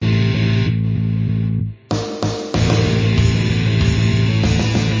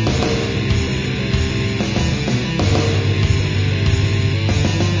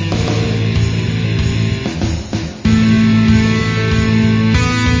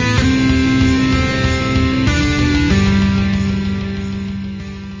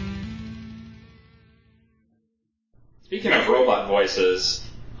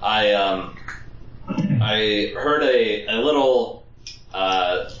I heard a little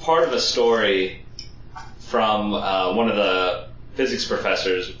part of a story from one of the physics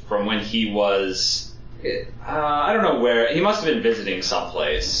professors from when he was, I don't know where, he must have been visiting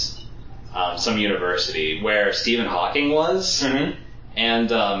someplace, some university, where Stephen Hawking was. Mm-hmm. And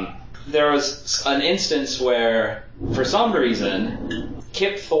there was an instance where, for some reason,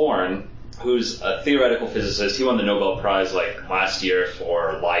 Kip Thorne, who's a theoretical physicist, he won the Nobel Prize like last year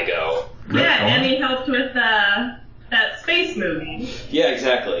for LIGO. Yeah, and he helped with that space movie. Yeah,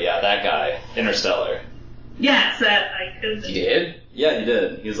 exactly. Yeah, that guy, Interstellar. Yes, that I could. He did? Yeah, he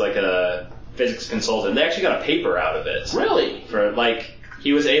did. He was like a physics consultant. They actually got a paper out of it. Really? For like,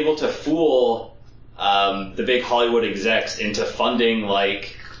 he was able to fool the big Hollywood execs into funding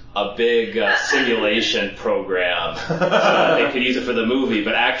like a big simulation program so that they could use it for the movie,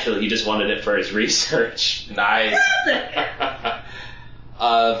 but actually he just wanted it for his research. Nice.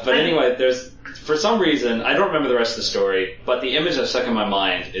 But anyway, for some reason, I don't remember the rest of the story, but the image that stuck in my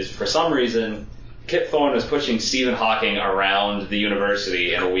mind is, for some reason, Kip Thorne was pushing Stephen Hawking around the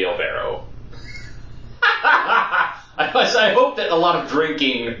university in a wheelbarrow. I hope that a lot of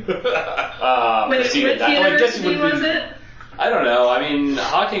drinking preceded that. Which university was it? I don't know. I mean,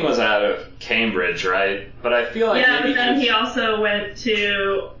 Hawking was out of Cambridge, right? But I feel like maybe but then he also went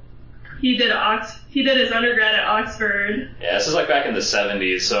to. He did his undergrad at Oxford. Yeah, this is like back in the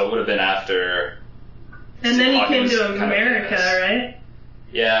 70s, so it would have been after. And then he came to America, right?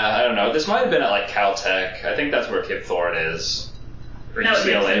 Yeah, I don't know. This might have been at like Caltech. I think that's where Kip Thorne is. Or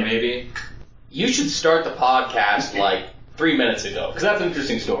UCLA, maybe. You should start the podcast like 3 minutes ago, because that's an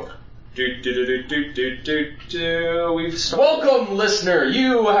interesting story. We've started. Welcome, listener.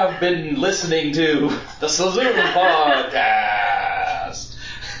 You have been listening to the Slazoon Podcast.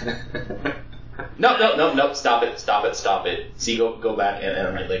 No, stop it. See, go back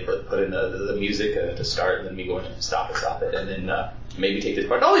and put in the music to start, and then me going to stop it, and then maybe take this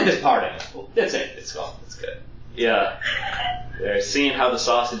part. Only this part in. That's it. It's gone. It's good. Yeah. They're seeing how the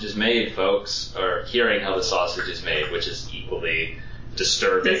sausage is made, folks, or hearing how the sausage is made, which is equally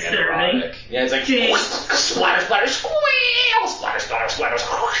disturbing. And erotic. Yeah, it's like splatter, splatter, squeal, splatter,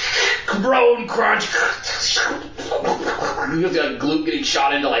 groan, crunch. You feel like glue getting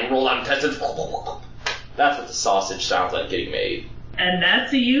shot into like rolled out intestines. That's what the sausage sounds like getting made. And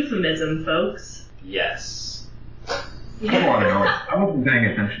that's a euphemism, folks. Yes. That's a lot of noise. I wasn't paying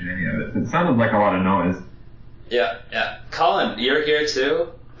attention to any of it. It sounded like a lot of noise. Yeah. Colin, you're here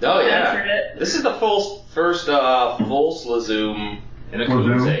too? Oh yeah. This is the first full Slazoom in the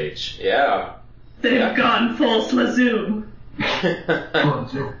Cool's age. Yeah. They've gone full Slazoom.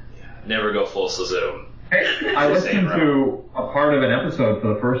 Never go full Slazoom. Hey, I listened to a part of an episode for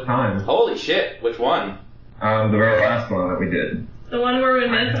the first time. Holy shit, which one? The very last one that we did. The one where we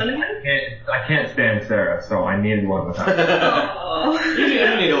made fun of him? I can't stand Sarah, so I needed one without her.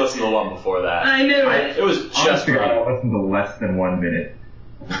 You need to listen to the one before that. I knew it. It was just right. I listened to less than 1 minute.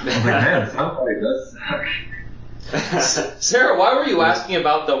 I was like, man, it sounds like it does suck. Sarah, why were you asking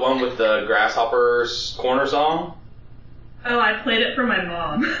about the one with the Grasshopper's Corner song? Oh, I played it for my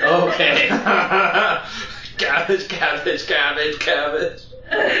mom. Okay. Cabbage.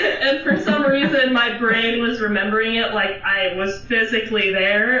 And for some reason, my brain was remembering it like I was physically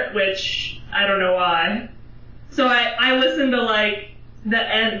there, which I don't know why. So I listened to like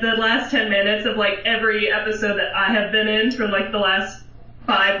the last 10 minutes of like every episode that I have been in for like the last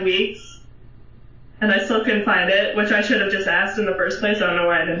 5 weeks, and I still couldn't find it, which I should have just asked in the first place. I don't know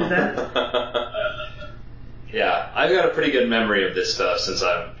why I didn't do that. Yeah, I've got a pretty good memory of this stuff since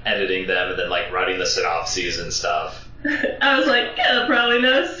I'm editing them and then like writing the synopses and stuff. I was like, yeah, probably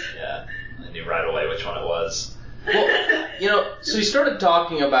knows. Yeah, I knew right away which one it was. Well, so you started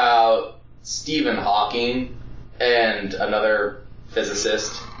talking about Stephen Hawking and another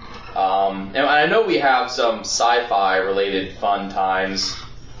physicist. And I know we have some sci-fi related fun times.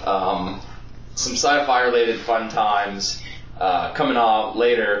 Coming up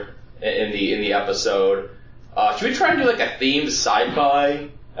later in the episode. Should we try and do like a themed sci-fi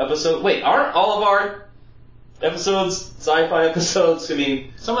episode? Wait, aren't all of our episodes sci-fi episodes? I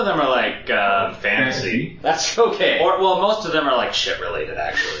mean, some of them are like fantasy. That's okay. Most of them are like shit related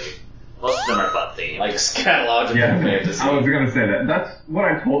actually. Most of them are butt themed. Like scatological fantasy. I was gonna say that. That's what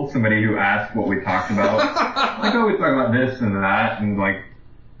I told somebody who asked what we talked about. Like, oh, we talk about this and that, and like,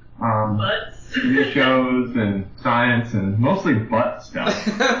 TV shows and science and mostly butt stuff.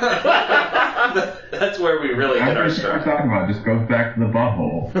 That's where we really hit our stride. Everything we're talking about just goes back to the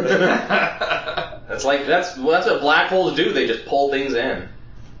butthole. That's what black holes do. They just pull things in.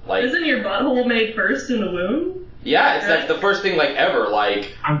 Like, isn't your butthole made first in the womb? Yeah, it's like the first thing like ever.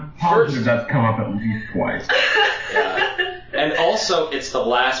 Like I'm positive that's come up at least twice. Yeah. And also, it's the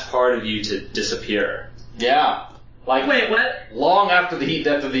last part of you to disappear. yeah, like Wait, what? long after the heat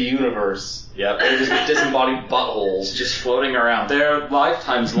death of the universe. Yep. They're just disembodied buttholes. Just floating around. Their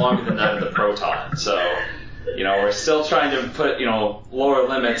lifetime's longer than that of the proton, so, you know, we're still trying to put, you know, lower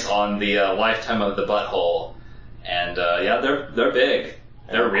limits on the lifetime of the butthole. And, yeah, they're big.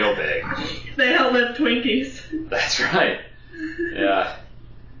 They're real big. They outlive Twinkies. That's right. Yeah.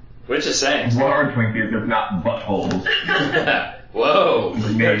 Which is saying. What are Twinkies if not buttholes? Whoa.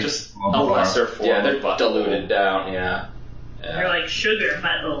 They're just a lesser form Yeah, of they're butthole. diluted down. Yeah. They're like sugar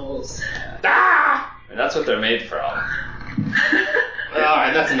buttholes. Ah! And that's what they're made from.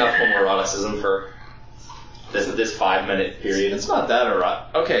 Alright, that's enough homoeroticism for this 5-minute period. It's not that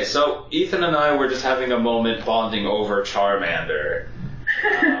erotic. Okay, so Ethan and I were just having a moment bonding over Charmander.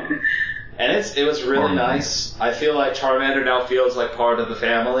 And it was really nice. I feel like Charmander now feels like part of the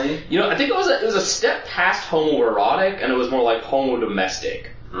family. You know, I think it was a step past homoerotic, and it was more like homo-domestic.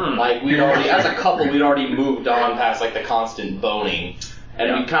 Like, we'd already, as a couple, we'd already moved on past, like, the constant boning,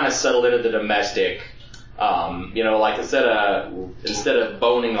 and we kind of settled into the domestic. You know, like, instead of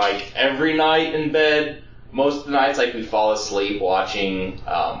boning, like, every night in bed, most of the nights, like, we fall asleep watching,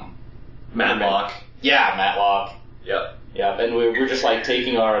 Matlock. Yeah, Matlock. Yep. Yeah, and we're just, like,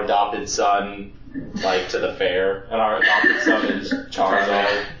 taking our adopted son, like, to the fair, and our adopted son is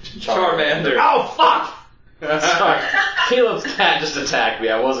Charizard. Charmander. Oh, fuck! Sorry. Caleb's cat just attacked me.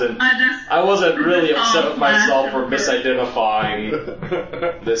 I wasn't really upset with myself for misidentifying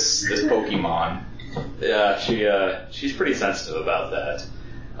this Pokemon. Yeah, she's pretty sensitive about that.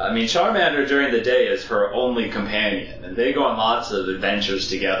 I mean, Charmander during the day is her only companion, and they go on lots of adventures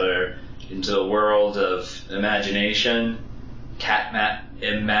together into the world of imagination,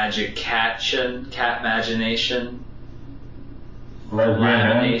 imagination.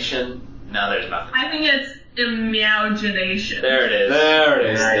 Lamination. No, there's nothing. I think it's imagination. There it is. There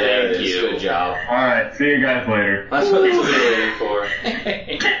it is. Thank you. Good job. Alright, see you guys later. That's what we were waiting for.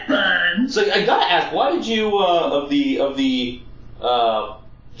 Fun. So I gotta ask, why did you of the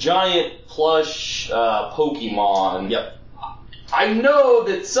giant plush Pokemon? Yep. I know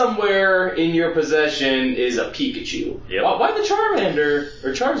that somewhere in your possession is a Pikachu. Yep. Why the Charmander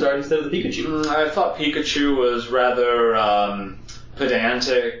or Charizard instead of the Pikachu? I thought Pikachu was rather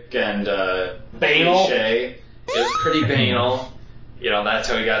pedantic and Banal? cliche. It was pretty banal. You know, that's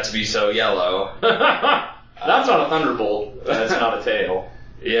how he got to be so yellow. That's not a Thunderbolt. That's not a tail.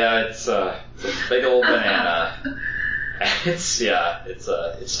 Yeah, it's a big old banana. It's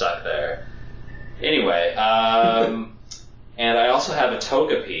stuck there. Anyway, and I also have a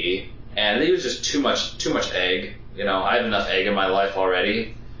Togepi, and it was just too much egg. You know, I have enough egg in my life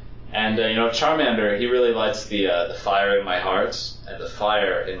already. And you know, Charmander, he really lights the fire in my heart and the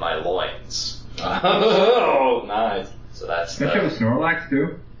fire in my loins. Oh, nice. So that's That show Snorlax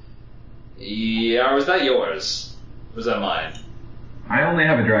too? Yeah, or was that yours? Or was that mine? I only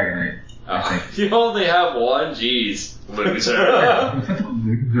have a Dragonite. Oh, you only have one? Jeez, loser.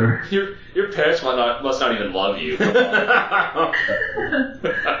 Your parents must not even love you. Come on.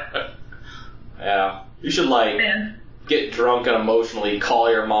 Yeah. You should, like, Man. get drunk and emotionally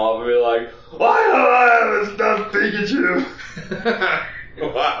call your mom and be like, why don't I have a stuffed Pikachu?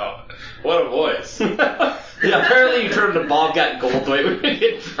 Wow, what a voice. Yeah, apparently you turned to Bobcat Goldthwait when you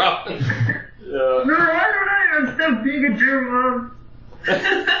get drunk. No, I don't have stuffed Pikachu, Mom.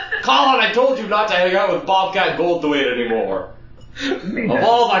 Colin, I told you not to hang out with Bobcat Goldthwait anymore. Of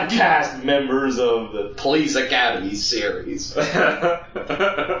all the cast members of the Police Academy series. He's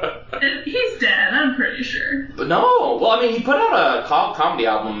dead, I'm pretty sure. But no, well, I mean, he put out a comedy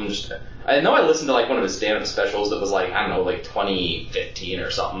album. I know I listened to like one of his stand-up specials that was like, I don't know, like 2015 or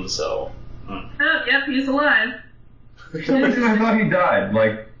something. So. Oh, yep, he's alive. For some reason I thought he died.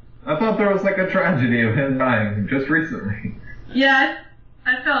 Like, I thought there was like a tragedy of him dying just recently. Yeah,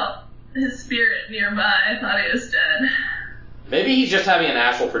 I felt his spirit nearby. I thought he was dead. Maybe he's just having an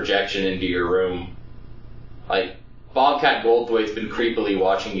astral projection into your room. Like, Bobcat Goldthwait's been creepily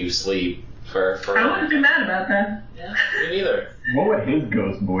watching you sleep for I wouldn't be mad about that. Yeah, me neither. What would his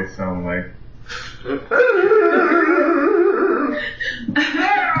ghost voice sound like?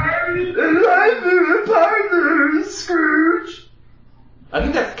 Scrooge. I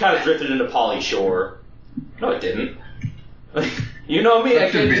think that kind of drifted into Pauly Shore. No, it didn't. You know me, I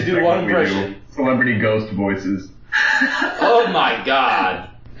That should can't be just a do one segment we do. impression. Celebrity ghost voices. Oh my god.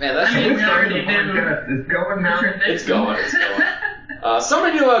 Man, that's I mean, we Starting already the do. podcast. It's going now. It's going.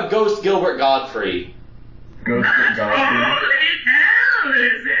 Somebody do a Ghost Gilbert Godfrey. Ghost of Godfrey. Holy hell,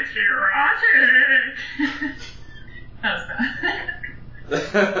 is it erotic? That was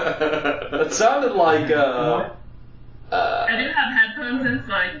bad. That sounded like, I do have headphones in,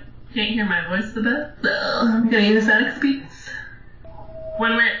 so I can't hear my voice the best. So I'm gonna use that speaks.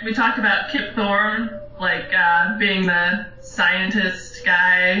 When we talked about Kip Thorne, like being the scientist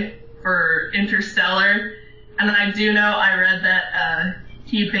guy for Interstellar, and I do know I read that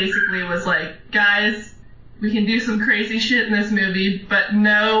he basically was like, guys, we can do some crazy shit in this movie, but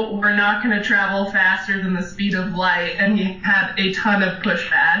no, we're not going to travel faster than the speed of light, and he had a ton of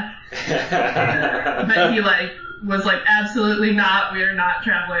pushback. But he was like, absolutely not, we are not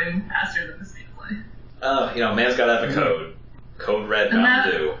traveling faster than the speed of light. Oh, man's gotta have a code. Code Red And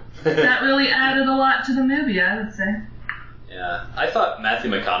Mountain Dew. That really added a lot to the movie, I would say. Yeah, I thought Matthew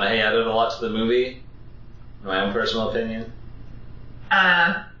McConaughey added a lot to the movie, in my own personal opinion.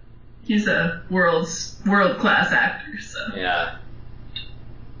 He's a world-class actor, so. Yeah.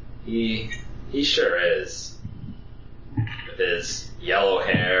 He sure is. With his yellow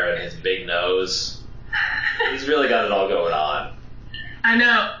hair and his big nose. He's really got it all going on. I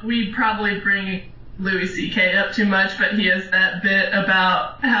know we probably bring Louis C.K. up too much, but he has that bit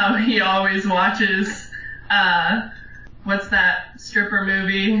about how he always watches, what's that stripper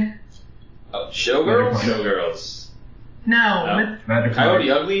movie? Oh, Showgirls? Showgirls. No, with Magic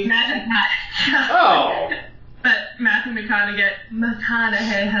Coyote Ugly? Magic Mike. Oh! But Matthew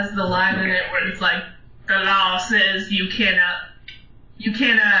McConaughey has the line in it where it's like, the law says you can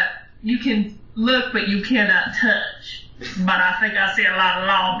look, but you cannot touch. But I think I see a lot of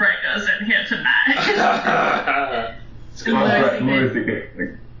lawbreakers in here tonight. It's And Louis C.K.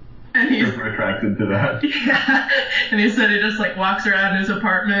 And he's super attracted to that. yeah, and he said he just walks around his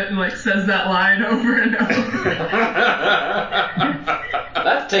apartment and says that line over and over.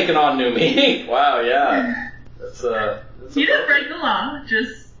 That's taken on new meaning. Wow, yeah. That's He didn't break the law,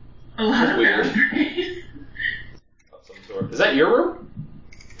 just a lot of Weird. boundaries. of some sort. Is that your room?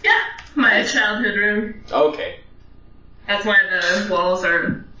 Yeah, my childhood room. Okay. That's why the walls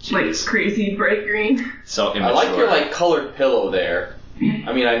are crazy bright green. So immature. I like your colored pillow there.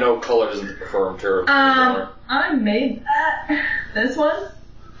 I mean, I know color isn't the preferred term anymore. I made that. This one?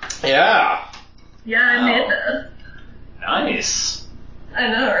 Yeah. Yeah, I Wow. made that. Nice. I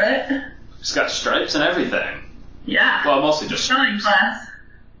know, right? It's got stripes and everything. Yeah. Well, mostly just Spelling stripes.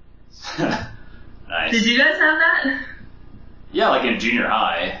 class. Nice. Did you guys have that? Yeah, like in junior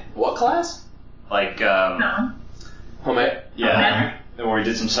high. What class? No. Home ec. Yeah. Where we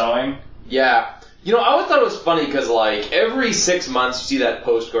did some sewing. Yeah. I always thought it was funny because, every 6 months you see that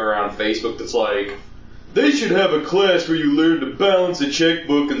post go around Facebook that's like, they should have a class where you learn to balance a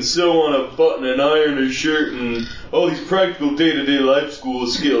checkbook and sew on a button and iron a shirt and all these practical day-to-day life school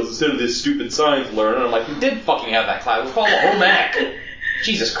skills instead of this stupid science learning. And I'm like, we did fucking have that class. It was called home ec.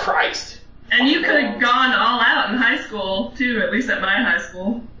 Jesus Christ. And you could have gone all out in high school, too, at least at my high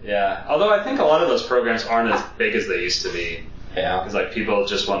school. Yeah. Although I think a lot of those programs aren't as big as they used to be. Yeah. Because people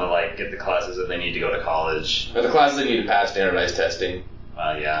just want to get the classes that they need to go to college. Or the classes they need to pass standardized testing.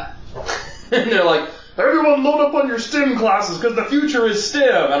 Yeah. And they're like, everyone load up on your STEM classes because the future is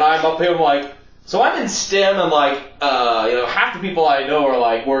STEM. And I'm up here so I'm in STEM and half the people I know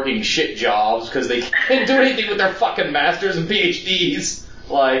are working shit jobs because they can't do anything with their fucking masters and PhDs.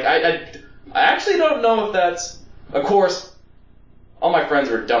 I actually don't know if that's, of course, all my friends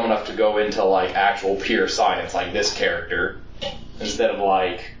were dumb enough to go into actual pure science like this character. Instead of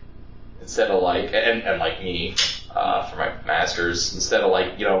and like me, for my masters, instead of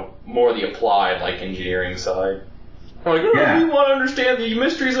more the applied, engineering side. I'm we want to understand the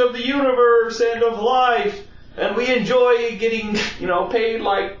mysteries of the universe and of life, and we enjoy getting, paid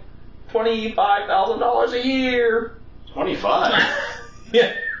 $25,000 a year. 25.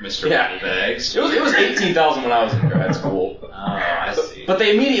 Yeah. Mr. Yeah. Moneybags. It was $18,000 when I was in grad school. Oh, I see. But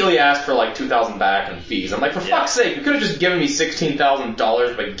they immediately asked for $2,000 back in fees. I'm like, for fuck's sake, you could have just given me $16,000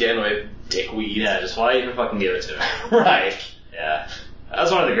 to begin with, dickweed. Yeah, just why even fucking give it to me? Right. Yeah. That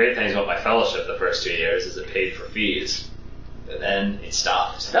was one of the great things about my fellowship the first 2 years, is it paid for fees. And then it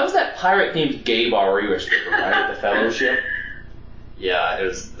stopped. That was that pirate-themed gay bar where you were stripping, right? The fellowship? Yeah, it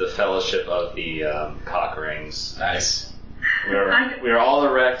was the fellowship of the cock rings. Nice. We were all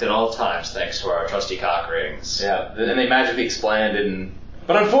erect at all times thanks to our trusty cock rings. Yeah, and they magically expanded,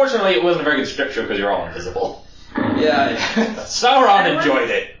 but unfortunately it wasn't a very good strip show because you're all invisible. Yeah. Sauron enjoyed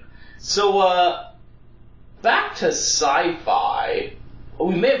it. So, back to sci-fi.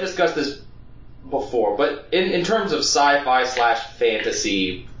 We may have discussed this before, but in terms of sci-fi /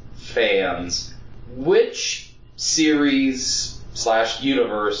 fantasy fans, which series /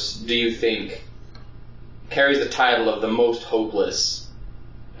 universe do you think carries the title of the most hopeless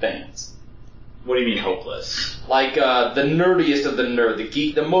fans? What do you mean hopeless? Like the nerdiest of the nerd, the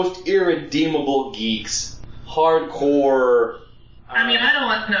geek, the most irredeemable geeks, hardcore. I mean, I don't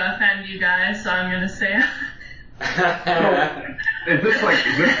want to offend you guys, so I'm gonna say. Is this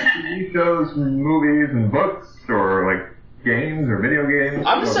TV shows, movies, and books, or like games or video games?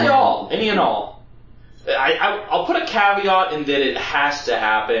 I'm gonna say all, any and all. I'll put a caveat in that it has to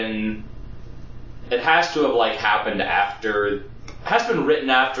happen. It has to have happened after. Has been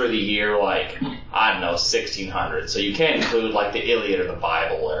written after the year, I don't know, 1600. So you can't include, the Iliad or the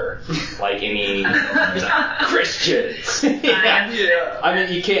Bible or, any Christians. Yeah. I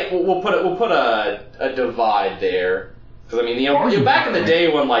mean, you can't, we'll put a divide there. Because, I mean, back in the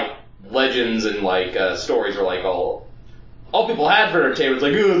day when, legends and, stories were, all people had for entertainment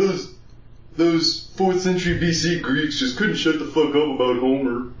was those 4th century BC Greeks just couldn't shut the fuck up about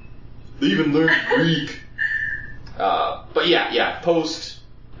Homer. They even learned Greek. But yeah, post.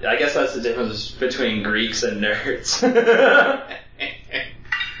 I guess that's the difference between Greeks and nerds.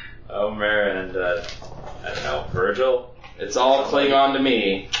 Homer and, I don't know, Virgil? It's all Klingon to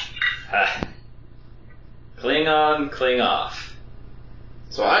me. Klingon, Klingoff.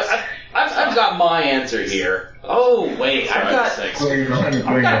 So I've got my answer here. Oh, wait, I've got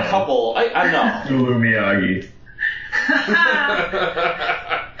a couple. I know. Lulu Miyagi.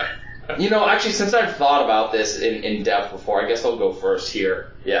 Actually, since I've thought about this in depth before, I guess I'll go first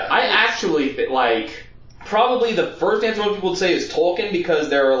here. Yeah. I actually probably the first answer most people would say is Tolkien, because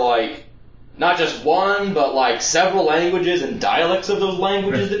there are not just one, but several languages and dialects of those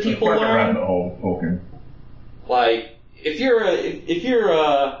languages that people learn. A rabbit hole, Tolkien. If you're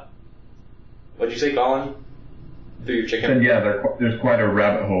what'd you say, Colin? Through your chicken? Then yeah, there's quite a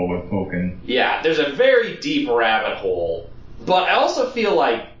rabbit hole with Tolkien. Yeah, there's a very deep rabbit hole, but I also feel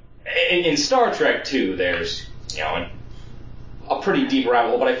in Star Trek too, there's a pretty deep rabbit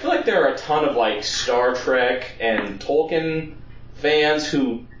hole, but I feel like there are a ton of Star Trek and Tolkien fans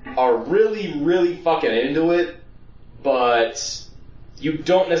who are really, really fucking into it, but you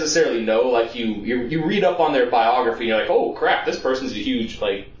don't necessarily know. You read up on their biography and you're like, oh crap, this person's a huge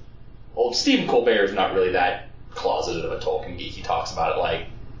old Stephen Colbert is not really that closeted of a Tolkien geek. He talks about it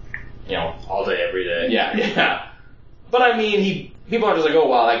all day, every day. Yeah. But I mean, people are just oh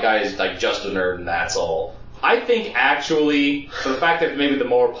wow, that guy's just a nerd and that's all. I think actually, for the fact that maybe the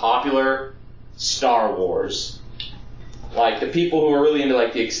more popular Star Wars, the people who are really into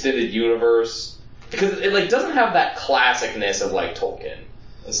the extended universe, because it doesn't have that classicness of Tolkien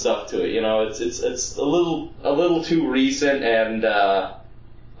and stuff to it. It's a little too recent, and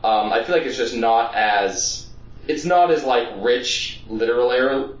I feel like it's just not as rich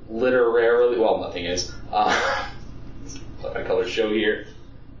literarily. Well, nothing is. Let my colors show here.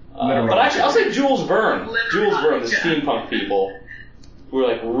 But actually, I'll say Jules Verne. Jules Verne, the steampunk people who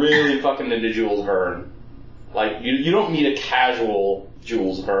are really fucking into Jules Verne. You don't meet a casual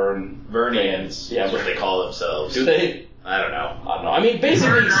Jules Verne. Vernians. Yeah, that's what they call themselves. Do they? I don't know. I mean,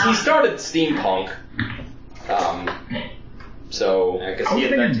 basically, he started steampunk. So I was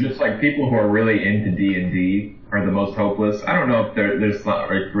thinking just people who are really into D&D are the most hopeless. I don't know if there's not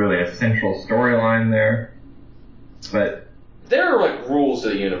really a central storyline there, but there are rules to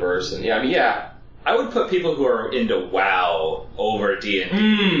the universe, and yeah. I would put people who are into WoW over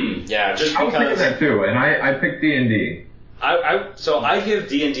D&D. Yeah, just I was thinking that too, and I picked D&D. So I give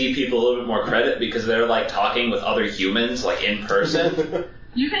D&D people a little bit more credit because they're talking with other humans, in person.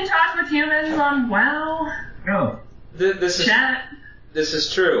 You can talk with humans on WoW. No. This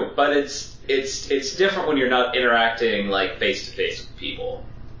is true, but it's different when you're not interacting face to face with people.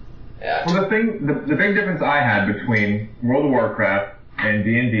 Yeah. Well, the big difference I had between World of Warcraft and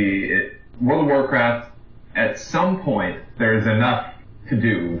D&D, World of Warcraft, at some point there's enough to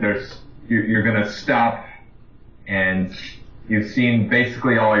do. You're gonna stop, and you've seen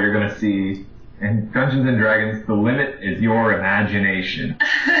basically all you're gonna see. In Dungeons and Dragons, the limit is your imagination.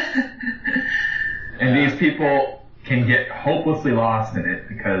 And these people can get hopelessly lost in it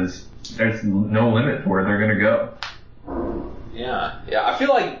because there's no limit to where they're gonna go. Yeah, I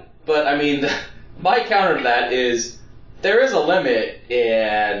feel but I mean, my counter to that is there is a limit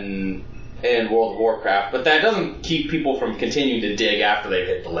in World of Warcraft, but that doesn't keep people from continuing to dig after they've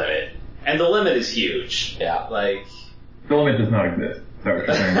hit the limit. And the limit is huge. Yeah. The limit does not exist. Is that what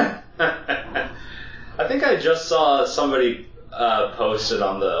you're saying? I think I just saw somebody posted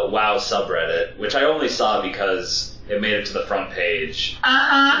on the WoW subreddit, which I only saw because it made it to the front page.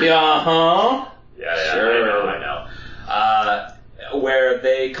 Uh-huh. Yeah, uh-huh. Yeah, sure. I know. Where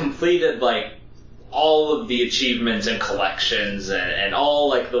they completed, all of the achievements and collections and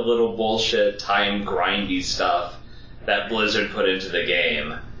all, the little bullshit time grindy stuff that Blizzard put into the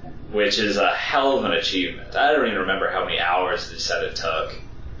game which is a hell of an achievement. I don't even remember how many hours they said it took.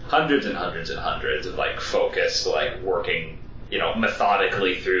 Hundreds and hundreds and hundreds of like focused, like working,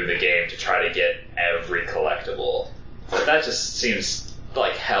 methodically through the game to try to get every collectible. But that just seems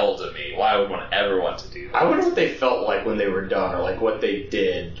like hell to me. Why would one ever want to do that? I wonder what they felt like when they were done, or like what they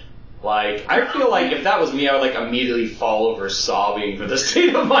did. Like, I feel like if that was me, I would like immediately fall over sobbing for the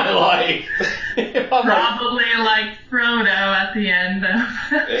state of my life. Probably like Frodo at the end of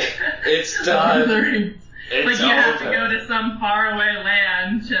It's done. Like you have to go to some faraway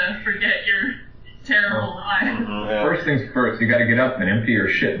land to forget your terrible life. Mm-hmm. Yeah. First things first, you gotta get up and empty your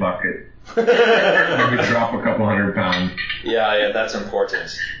shit bucket. Maybe drop a couple 100 pounds. Yeah, that's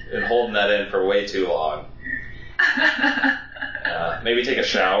important. Been holding that in for way too long. Maybe take a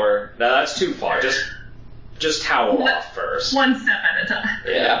shower. No, that's too far. Just towel off first. One step at a time.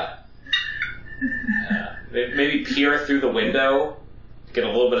 Yeah. Maybe peer through the window, get a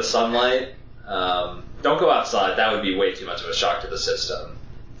little bit of sunlight. Don't go outside. That would be way too much of a shock to the system.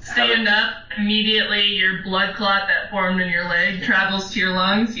 Stand up, immediately your blood clot that formed in your leg travels to your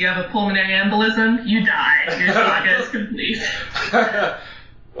lungs, you have a pulmonary embolism, you die. Your saga is complete.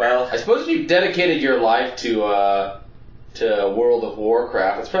 Well, I suppose if you've dedicated your life to World of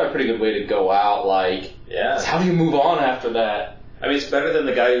Warcraft, it's probably a pretty good way to go out. Like, yeah. How do you move on after that? I mean, it's better than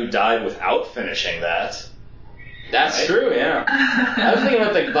the guy who died without finishing that. That's Right? true, yeah. I was thinking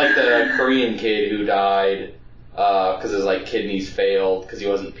about the Korean kid who died because his like kidneys failed because he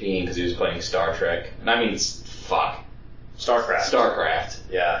wasn't peeing because he was playing Star Trek. And I mean, fuck. Starcraft.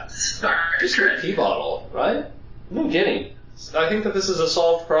 Yeah. Just Sorry. get a pee bottle, right? No kidding. I think that this is a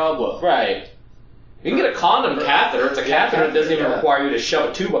solved problem. Right. You can get a condom catheter. It's a catheter that doesn't even Yeah. require you to shove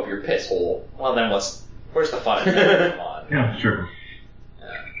a tube up your piss hole. Well, then where's the fun in that? Come on. Yeah, sure.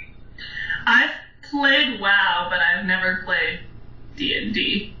 I've played WoW, but I've never played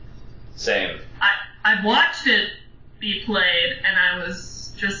D&D. Same. I've watched it be played, and I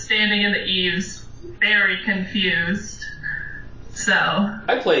was just standing in the eaves, very confused. So.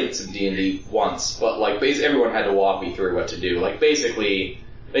 I played some D&D once, but like basically everyone had to walk me through what to do. Like basically,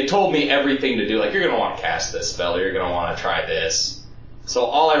 they told me everything to do. Like you're gonna want to cast this spell, or you're gonna want to try this. So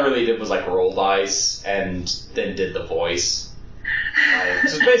all I really did was like roll dice and then did the voice. So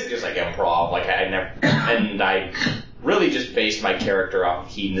it's basically just like improv. Like I really just based my character off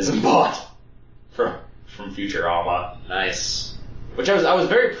of Hedonism Bot from Futurama. Nice. Which I was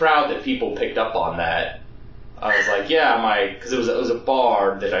very proud that people picked up on that. I was like, yeah, because it was a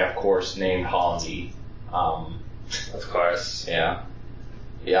bard that I of course named Hansi. Of course. Yeah.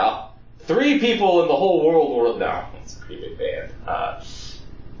 3 people in the whole world were no, it's a pretty big band.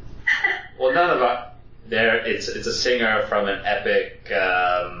 Well, none of us. It's a singer from an epic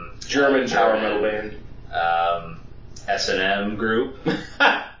German power metal band. S&M group.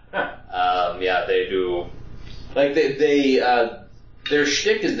 Yeah, they do. Like they their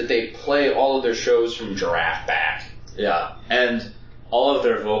shtick is that they play all of their shows from Giraffe Back. Yeah, and all of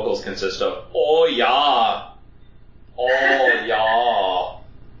their vocals consist of "oh yeah, oh yeah."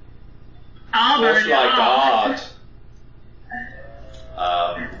 Just like that.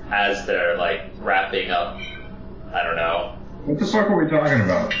 As they're like wrapping up, I don't know. What the fuck are we talking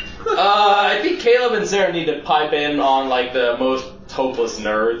about? I think Caleb and Sarah need to pipe in on like the most hopeless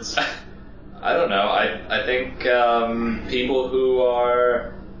nerds. I don't know. I think people who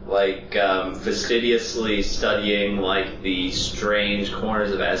are like fastidiously studying like the strange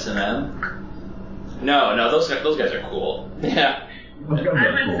corners of S&M. No, those guys are cool. Yeah. Those guys I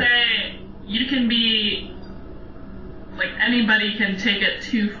are would cool. say you can be, like, anybody can take it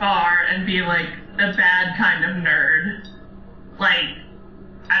too far and be, like, the bad kind of nerd. Like,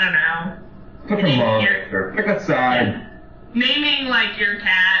 I don't know. Such a long answer. Pick a side. Naming, like, your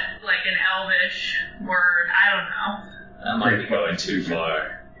cat, like, an elvish word, I don't know. That might be going too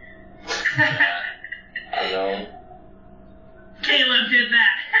far. I don't know. Caleb did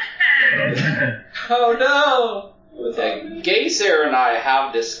that. Oh no! Gay Sarah and I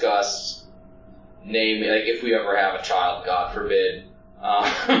have discussed naming, like if we ever have a child, God forbid,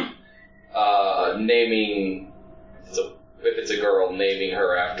 naming, if it's a girl, naming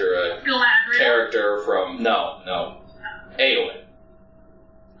her after a Galadriel. character from, no, Eowyn.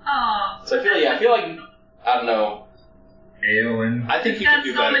 Oh. So I feel like, I don't know. Eowyn. I think It's you got can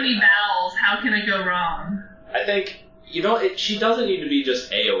do so better. many vowels, how can it go wrong? I think she doesn't need to be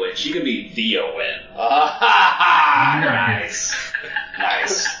just Eowyn. She could be Theowyn. Nice.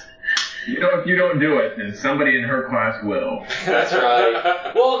 You know, if you don't do it, then somebody in her class will. That's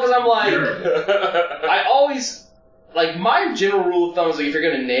right. Well, because I'm like, I always, like, my general rule of thumb is like, if you're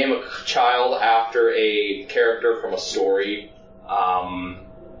going to name a child after a character from a story,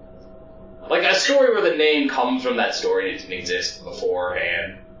 Like, a story where the name comes from that story and it didn't exist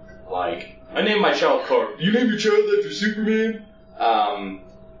beforehand. Like, I named my child Clark. You name your child after Superman?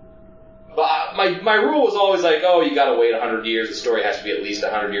 But my rule was always like, oh, you gotta wait 100 years, the story has to be at least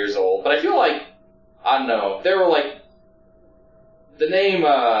 100 years old. But I feel like, I don't know, there were like, the name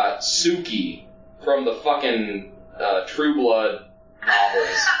Suki from the fucking True Blood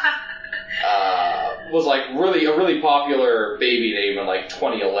novels was like a really popular baby name in like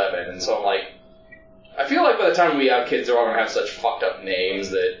 2011, and so I'm like, I feel like by the time we have kids, they're all gonna have such fucked up names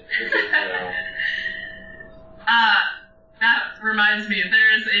that, we could, you know. That reminds me,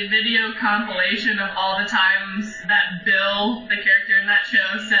 there's a video compilation of all the times that Bill, the character in that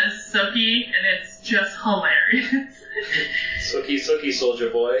show, says Sookie, and it's just hilarious. Sookie, soldier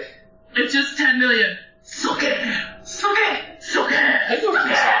boy. It's just 10 million. Sookie! Sookie! Sookie! I go to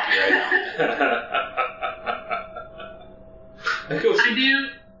hockey right now.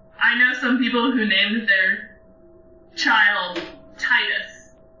 I know some people who named their child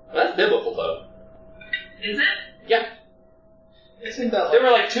Titus. That's biblical, though. Is it? Yeah. Isn't that There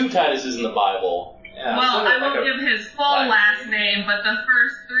were like 2 Tituses in the Bible. Yeah, well, sort of I won't like a give his full black last name, but the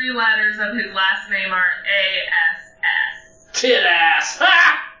first 3 letters of his last name are A-S-S. Tit ass!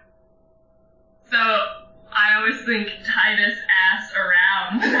 Ha! So, I always think Titus ass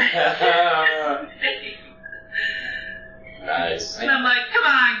around. Nice. And I'm like, come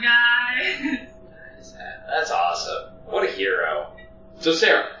on, guys. That's awesome. What a hero. So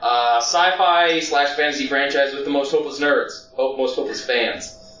Sarah, sci-fi / fantasy franchise with the most hopeless nerds, most hopeless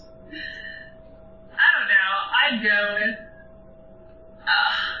fans. I don't know. I'd go with.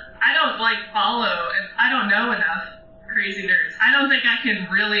 I don't follow, and I don't know enough crazy nerds. I don't think I can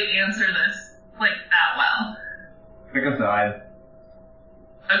really answer this that well. Pick a side.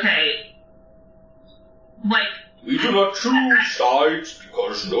 Okay. We do not choose sides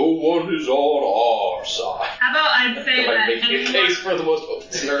because no one is on our side. How about I'd say that Making a case for the most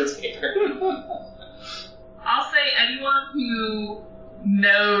hopeless nerds here. I'll say anyone who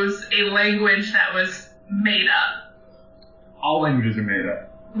knows a language that was made up. All languages are made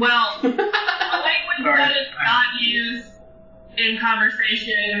up. Well, a language that is not used in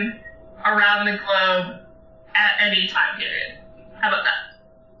conversation around the globe at any time period. How about that?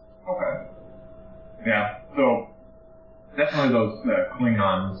 Okay. Yeah, so definitely those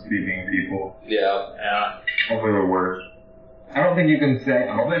Klingon-speaking people. Yeah. Hopefully the worst. I don't think you can say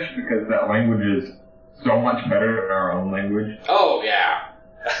Elvish because that language is so much better than our own language. Oh, yeah.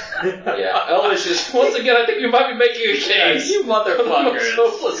 Yeah. Elvish is, once again, I think you might be making a case. You motherfuckers.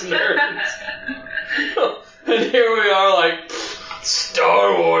 Hopeless nerds. And here we are like,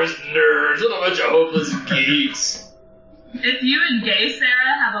 Star Wars nerds, what a bunch of hopeless geeks. If you and Gay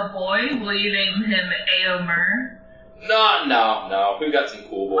Sarah have a boy, will you name him Eomer? No. We've got some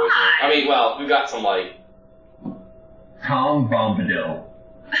cool boys. Why? We've got some Tom Bombadil.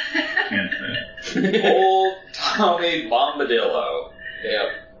 Old Tommy Bombadillo. Yeah.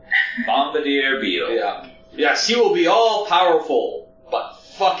 Bombardier Beetle. Yeah. Yes, he will be all powerful, but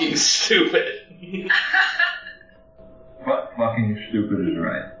fucking stupid. But fucking stupid is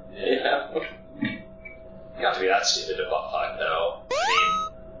right. Yeah. You don't have to be that stupid to butt fuck, though. I mean,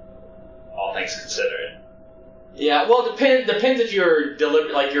 all things considered. Yeah, well, it depends if you're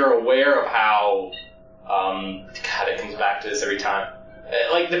you're aware of how, God, it comes back to this every time.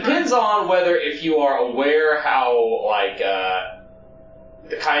 Depends on whether if you are aware how,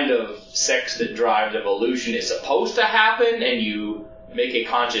 the kind of sex that drives evolution is supposed to happen, and you make a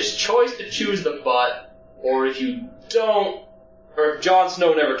conscious choice to choose the butt, or if you don't, or if Jon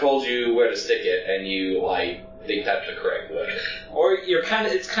Snow never told you where to stick it, and you, think that's the correct way. Or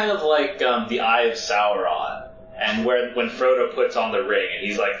it's kind of like the Eye of Sauron, and when Frodo puts on the ring and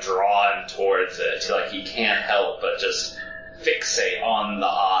he's drawn towards it, he can't help but just fixate on the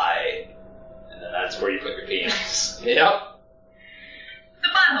eye, and then that's where you put your penis. Yep. The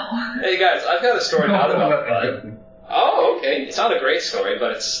butthole. Hey guys, I've got a story not about the butt. Oh, okay. It's not a great story,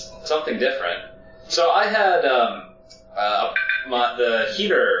 but it's something different. So I had the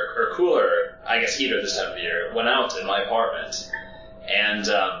heater or cooler, I guess heater this time of year, went out in my apartment, and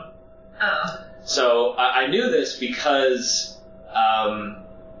so I knew this because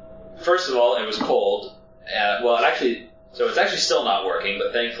first of all it was cold. So it's actually still not working,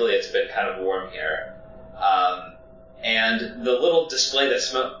 but thankfully it's been kind of warm here. And the little display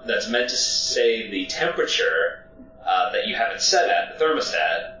that's meant to say the temperature that you have it set at, the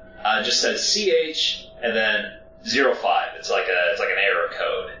thermostat, just says CH and then 05. It's like an error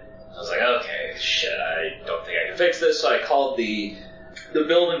code. I was like, okay, shit, I don't think I can fix this. So I called the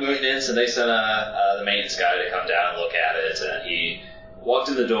building maintenance, and they sent the maintenance guy to come down and look at it, and he walked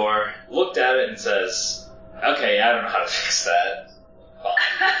in the door, looked at it, and says, "Okay, I don't know how to fix that."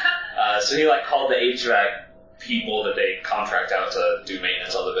 So he like called the HVAC people that they contract out to do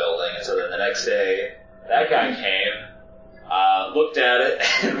maintenance on the building, and so then the next day, that guy came, looked at it,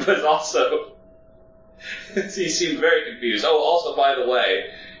 and was also, he seemed very confused. Oh, also, by the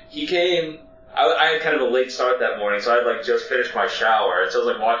way, he came, I had kind of a late start that morning, so I'd like just finished my shower, and so I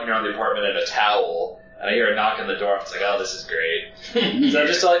was like walking around the apartment in a towel, and I hear a knock on the door, I was like, oh, this is great. So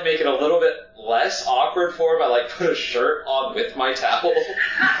just to like make it a little bit less awkward for him, I like put a shirt on with my towel.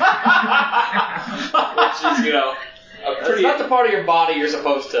 Which is, you know, That's not the part of your body you're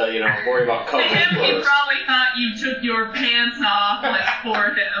supposed to, you know, worry about To covering him, he first. probably thought you took your pants off, like,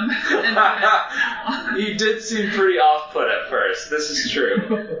 for him. And He did seem pretty off-put at first. This is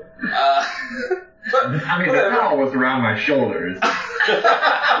true. But I mean, the whatever. towel was around my shoulders.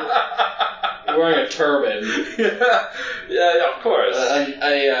 You're wearing a turban. yeah, of course.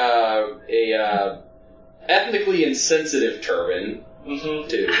 A ethnically insensitive turban,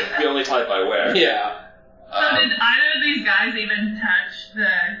 too. The only type I wear. Yeah. So did either of these guys even touch the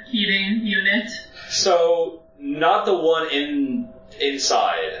heating unit? So, not the one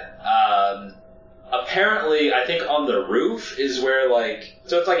inside. Apparently, I think on the roof is where, like,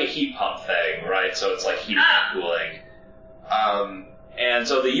 so it's like a heat pump thing, right? So it's like heating and cooling. And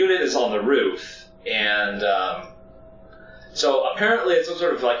so the unit is on the roof, and so apparently it's some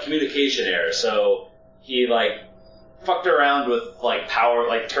sort of, like, communication error. So he, like, fucked around with, like, power,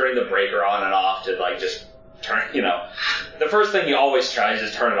 like, turning the breaker on and off to, like, just turn, you know. The first thing he always tries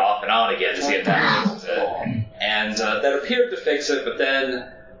is turn it off and on again to see if that fixes it. And that appeared to fix it, but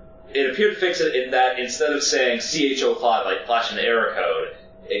then it appeared to fix it in that instead of saying CH05, like flashing the error code,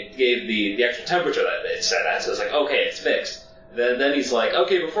 it gave the actual temperature that it set at. So it's like, okay, it's fixed. Then he's like,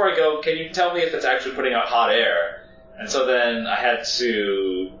 okay, before I go, can you tell me if it's actually putting out hot air? And so then I had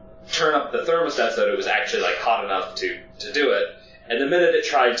to turn up the thermostat so that it was actually like hot enough to do it. And the minute it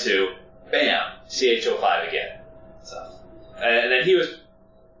tried to, bam, CH05 again. So, and then he was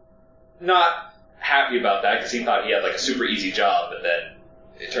not happy about that because he thought he had like a super easy job, but then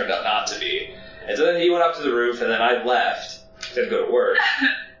it turned out not to be. And so then he went up to the roof, and then I left to go to work.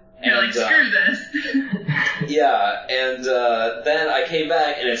 You're like, screw this. Yeah, and then I came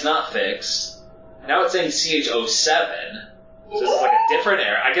back, and it's not fixed. Now it's saying CH07, so this is like a different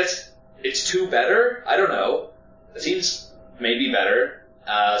error. I guess it's 2 better? I don't know. It seems maybe better.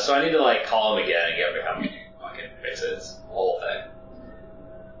 So I need to like call him again and get him to come fucking fix it. It's the whole thing.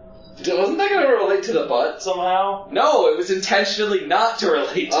 Wasn't that going to relate to the butt somehow? No, it was intentionally not to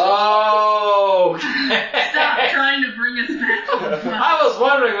relate to Oh! Stop trying to bring us back to the front. I was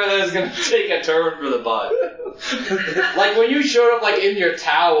wondering whether it was going to take a turn for the butt. Like when you showed up like in your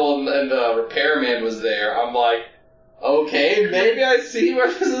towel and the repairman was there, I'm like, okay, maybe I see where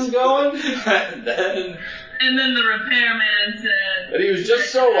this is going. And then the repairman said... And he was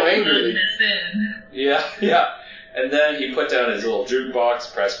just so angry. This in. Yeah. And then he put down his little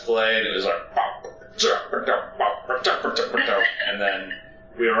jukebox, pressed play, and it was like... And then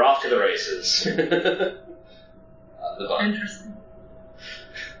we were off to the races. The button. Interesting.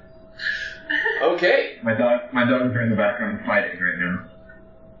 Okay. My dogs are in the background fighting right now.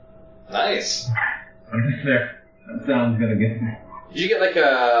 Nice. I'm just there. That sound's gonna get me. Did you get like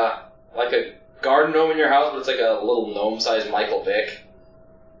a garden gnome in your house, but it's like a little gnome-sized Michael Vick?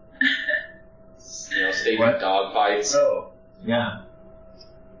 You know, staging What? dog fights. Oh, yeah.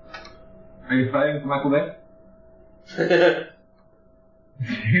 Are you fighting with Michael Bay?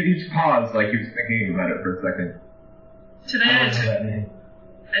 He each paused like he was thinking about it for a second. Today I don't know that name.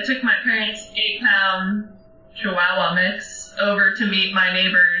 I took my parents' 8-pound Chihuahua mix over to meet my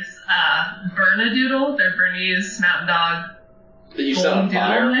neighbor's Bernedoodle, their Bernese mountain dog. That you set on Golden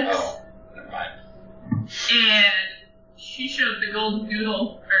fire? Doodle mix. Oh, never mind. And she showed the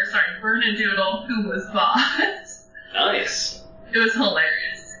Bernedoodle who was boss. Nice. It was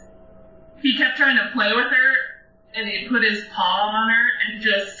hilarious. He kept trying to play with her, and he'd put his paw on her and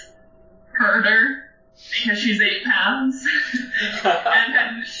just hurt her because she's 8 pounds. And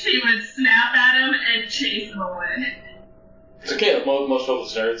then she would snap at him and chase him away. It's okay, the most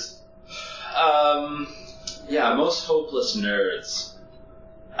hopeless nerds. Yeah, most hopeless nerds.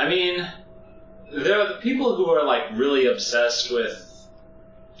 I mean, there are the people who are like really obsessed with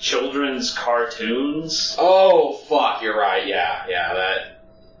children's cartoons. Oh, fuck, you're right, yeah, that.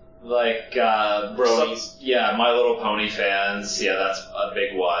 Like, Bronies. Yeah, My Little Pony fans. Yeah, that's a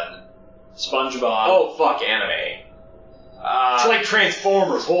big one. SpongeBob. Oh, fuck, anime. It's like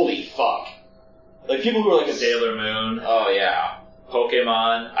Transformers, holy fuck. Like people who are like Sailor Moon. Oh, yeah.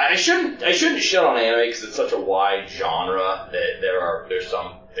 Pokemon. I shouldn't shit on anime because it's such a wide genre that there's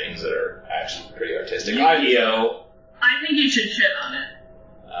some things that are actually pretty artistic. Yu-Gi-Oh. I think you should shit on it.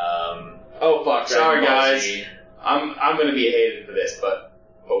 Oh fuck! Sorry Dragon Ball guys. Z. I'm gonna be hated for this, but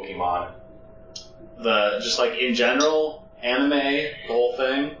Pokemon. Just like in general, anime, the whole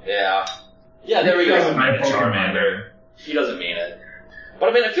thing. Yeah. Yeah, there we go. My Pokemon. Charmander. He doesn't mean it. But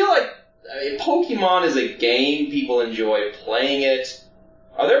I mean, I feel like Pokemon is a game. People enjoy playing it.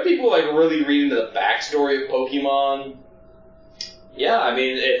 Are there people like really reading the backstory of Pokemon? Yeah, I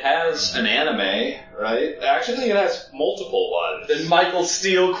mean, it has an anime, right? I actually think it has multiple ones. Then Michael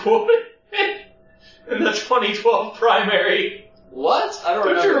Steele quoted in the 2012 primary. What? I don't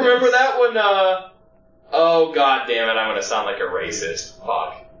Don't remember. you remember this. that one? Oh god damn it! I'm gonna sound like a racist.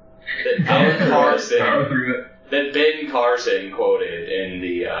 Fuck. That Ben Carson. Power through it. That Ben Carson quoted in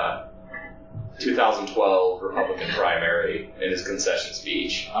the 2012 Republican primary in his concession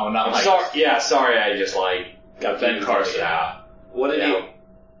speech. Oh, not I'm like sorry. Yeah, sorry. I just like got Ben Carson. Yeah. What did Yeah.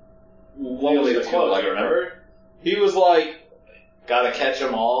 he? What was the quote? Do you remember? He was like, Gotta catch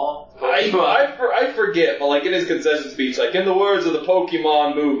them all. I forget, but like in his concession speech, like in the words of the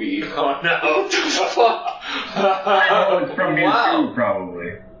Pokemon movie. Oh no! What the fuck? Oh, it's from Mewtwo, Wow.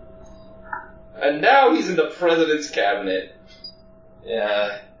 probably. And now he's in the president's cabinet.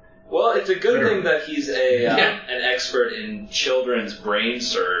 Yeah. Well, it's a good thing that he's Yeah. an expert in children's brain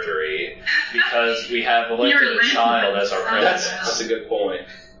surgery because we have elected You're a child as our That's president. a good point.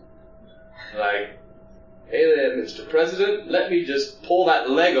 Like, hey there, Mr. President, let me just pull that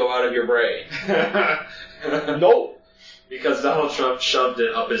Lego out of your brain. Nope. Because Donald Trump shoved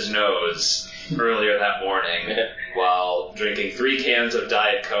it up his nose earlier that morning while drinking 3 cans of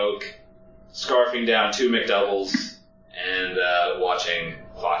Diet Coke, scarfing down 2 McDoubles, and watching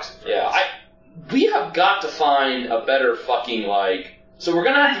Fox and Friends. Yeah, we have got to find a better fucking, like, so we're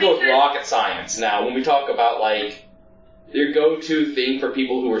gonna have to go with rocket science now when we talk about, like, your go-to thing for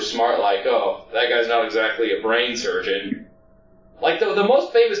people who are smart, like, oh, that guy's not exactly a brain surgeon. Like, the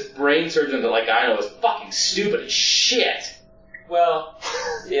most famous brain surgeon that, like, I know is fucking stupid as shit. Well,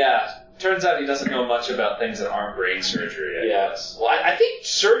 yeah. Turns out he doesn't know much about things that aren't brain surgery, I guess. Well, I think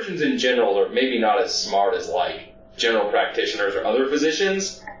surgeons in general are maybe not as smart as, like, general practitioners or other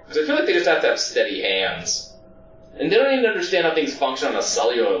physicians, because I feel like they just have to have steady hands. And they don't even understand how things function on a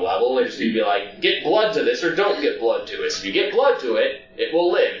cellular level. They just need to be like, get blood to this or don't get blood to it. So if you get blood to it, it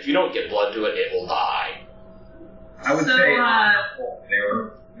will live. If you don't get blood to it, it will die. I would So, say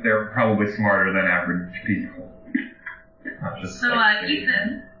they're probably smarter than average people. Not just So, like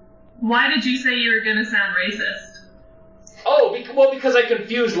Ethan, why did you say you were gonna sound racist? Oh, because I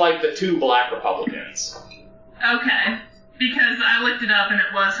confused, like, the 2 black Republicans. Okay. Because I looked it up and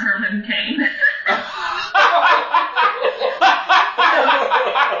it was Herman Cain.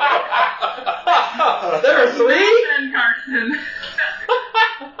 There are 3? Ben Carson.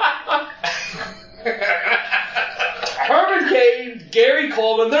 Herman Cain, Gary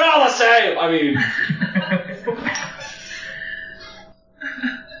Coleman, they're all the same. I mean,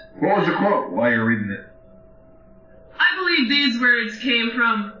 What was the quote while you're reading it? I believe these words came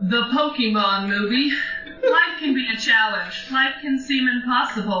from the Pokemon movie. Life can be a challenge. Life can seem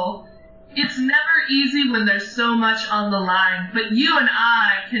impossible. It's never easy when there's so much on the line, but you and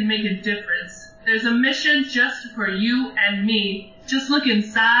I can make a difference. There's a mission just for you and me. Just look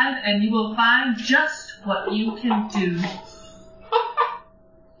inside and you will find just what you can do.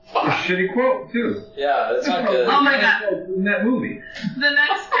 A shitty quote, too. Yeah, that's not good. Oh my god. In that movie. The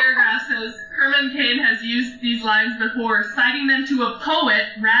next paragraph says, Herman Cain has used these lines before, citing them to a poet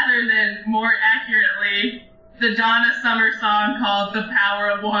rather than, more accurately, the Donna Summer song called The Power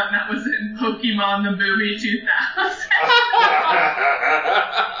of One that was in Pokemon the movie 2000.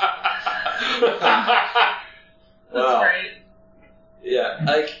 That's Wow. great. Yeah,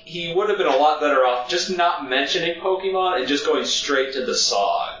 like, he would have been a lot better off just not mentioning Pokemon and just going straight to the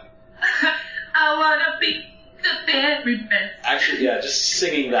song. I wanna be the very best. Actually, yeah, just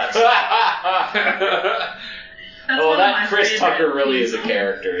singing that song. That's oh, one of my that Chris favorite Tucker really is a songs.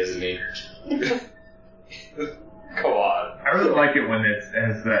 character, isn't he? Come on. I really like it when it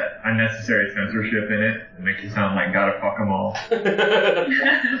has that unnecessary censorship in it. It makes you sound like gotta fuck 'em all.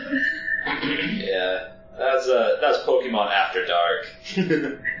 Yeah, that's Pokemon After Dark.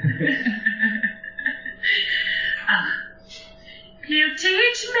 You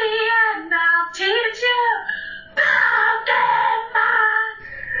teach me and I'll teach you Pokemon.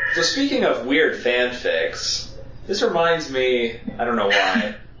 So speaking of weird fanfics, this reminds me, I don't know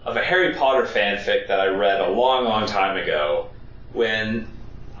why, of a Harry Potter fanfic that I read a long, long time ago when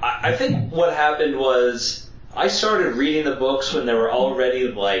I think what happened was I started reading the books when there were already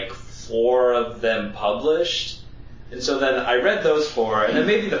like 4 of them published. And so then I read those 4, and then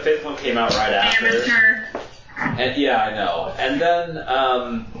maybe the 5th one came out right after. Amateur. And yeah, I know. And then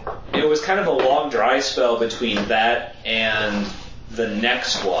it was kind of a long dry spell between that and the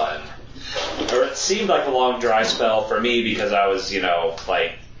next one. Or it seemed like a long dry spell for me because I was,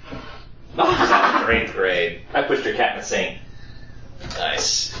 like 7th or 8th grade. I pushed your cat in the sink.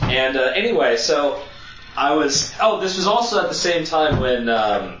 Nice. And anyway, so I was... Oh, this was also at the same time when,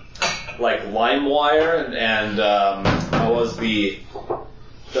 like, LimeWire and what was the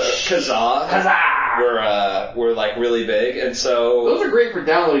Kazaa were like really big, and so... Those are great for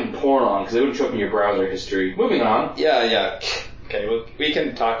downloading porn on, because they wouldn't show up in your browser history. Moving on. Yeah. Okay, we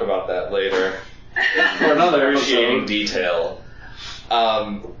can talk about that later. For another Appreciating episode. detail.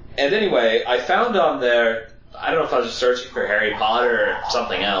 And anyway, I found on there, I don't know if I was just searching for Harry Potter or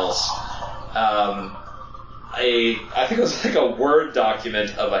something else, I think it was like a Word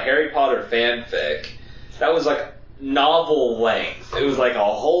document of a Harry Potter fanfic that was like novel length. It was like a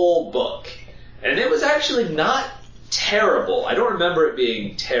whole book. And it was actually not terrible. I don't remember it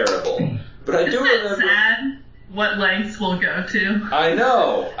being terrible. But I do Isn't that remember... sad what lengths we'll go to? I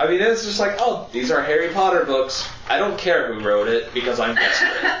know. I mean, it's just like, oh, these are Harry Potter books. I don't care who wrote it because I'm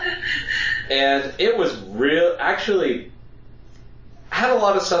desperate. And it was actually had a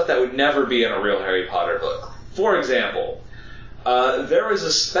lot of stuff that would never be in a real Harry Potter book. For example, there was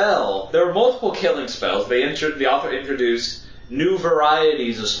a spell. There were multiple killing spells. The author introduced new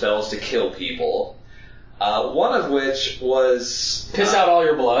varieties of spells to kill people. One of which was... Piss out all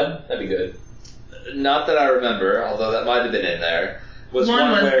your blood? That'd be good. Not that I remember, although that might have been in there. One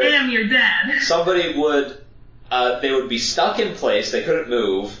was, where damn, you're dead. somebody would... they would be stuck in place, they couldn't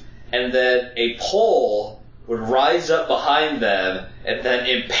move, and then a pole would rise up behind them and then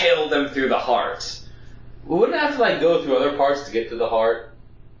impale them through the heart. We wouldn't have to, like, go through other parts to get to the heart.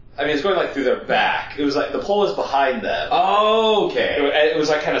 I mean, it's going, like, through their back. It was like, the pole was behind them. Oh, okay. It was,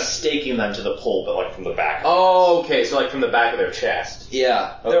 like, kind of staking them to the pole, but, like, from the back. Oh, okay, so, like, from the back of their chest.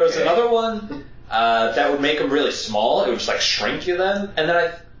 Yeah. There was Okay. another one that would make them really small. It would just, like, shrink you them. And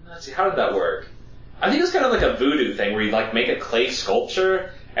then let's see, how did that work? I think it was kind of like a voodoo thing where you, like, make a clay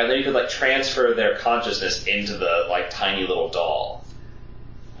sculpture, and then you could, like, transfer their consciousness into the, like, tiny little doll.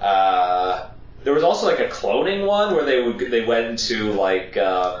 There was also, like, a cloning one where they went into, like,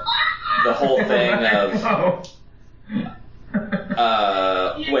 the whole thing of...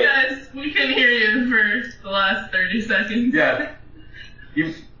 You wait. guys, we couldn't hear you for the last 30 seconds. Yeah.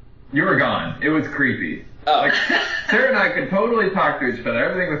 You were gone. It was creepy. Oh. Like, Sarah and I could totally talk to each other.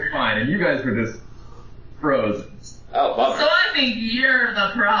 Everything was fine, and you guys were just frozen. Oh, bummer. So I think you're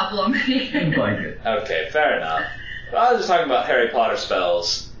the problem Seems here. like it. Okay, fair enough. I was just talking about Harry Potter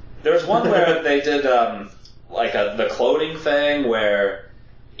spells. There was one where they did, like, the cloning thing where,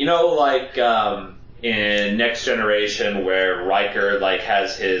 like, in Next Generation where Riker, like,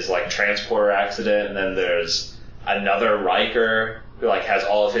 has his, like, transporter accident, and then there's another Riker who, like, has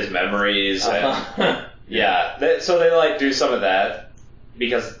all of his memories. And, yeah, so they, like, do some of that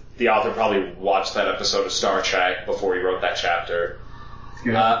because the author probably watched that episode of Star Trek before he wrote that chapter. It's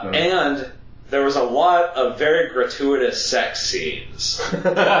good episode. And there was a lot of very gratuitous sex scenes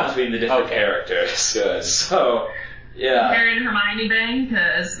between the different characters. Good. So, yeah. Harry and Hermione bang,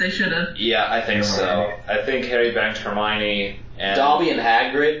 because they should have. Yeah, I think so. I think Harry banged Hermione and... Dobby and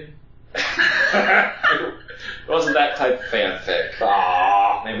Hagrid? It wasn't that type of fanfic.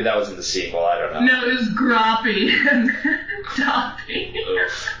 Aww. Maybe that was in the sequel, I don't know. No, it was Groppy and Dobby.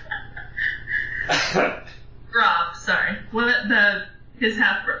 Oof. Gropp, sorry. His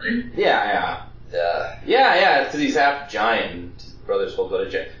half brother. Yeah, it's because he's half giant, and his brother's supposed to be a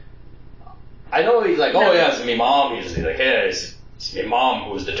giant. I know he's like, oh yeah, it's my mom. He's like, yeah, it's my mom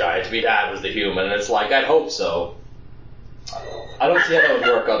who was the giant, my dad was the human, and it's like, I'd hope so. I don't see how that would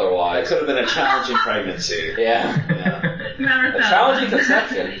work It otherwise. could have been a challenging pregnancy. Yeah. Never A thought challenging about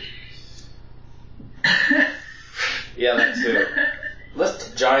conception. it. Yeah, that too.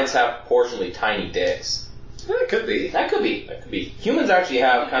 Unless giants have proportionally tiny dicks. It could be. That could be. Humans actually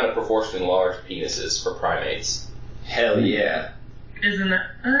have kind of proportionally large penises for primates. Hell yeah. Isn't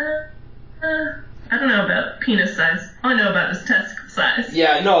that? I don't know about penis size. All I know about is testicle size.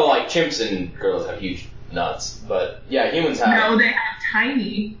 Yeah, no, like chimps and gorillas have huge nuts, but yeah, humans have. No, they have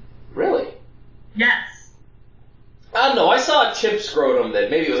tiny. Really? Yes. I don't know. I saw a chimp scrotum that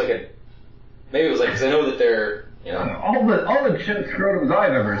maybe it was like because I know that they're All the chimp scrotums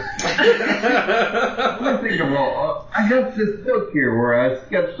I've ever seen. I think about. I got this book here where I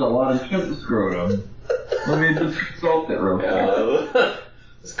sketched a lot of chimp scrotum. Let me just consult it real quick.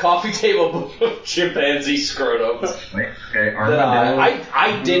 This coffee table of chimpanzee scrotums. Okay,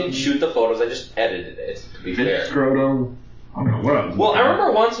 I didn't shoot the photos. I just edited it. To be fair. Scrotum. I don't know what I was Well, I looking at.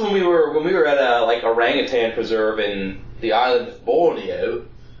 remember once when we were at a orangutan preserve in the island of Borneo.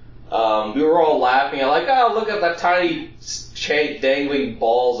 We were all laughing at oh, look at the tiny dangling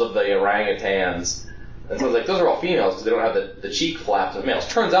balls of the orangutans. And so I was like, those are all females because they don't have the cheek flaps of males.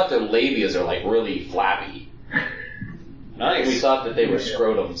 Turns out their labias are really flappy. Nice. We thought that they were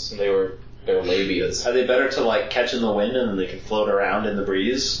scrotums and they were labias. Are they better to catch in the wind and then they can float around in the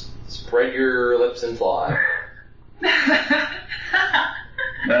breeze? Spread your lips and fly.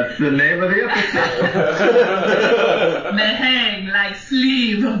 That's the name of the episode. They hang like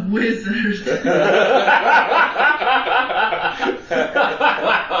sleeve of wizards.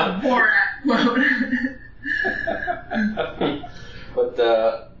 Borat quote.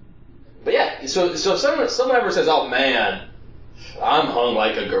 But yeah, so if someone ever says, "Oh man, I'm hung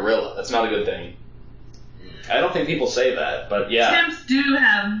like a gorilla," that's not a good thing. I don't think people say that, but yeah. Chimps do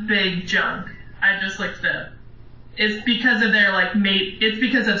have big junk. I just looked it up. It's because of their mate. It's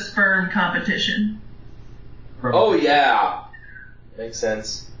because of sperm competition. Oh yeah, makes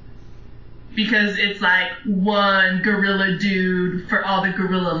sense. Because it's one gorilla dude for all the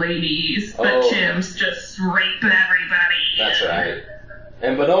gorilla ladies, but chimps just rape everybody. That's right.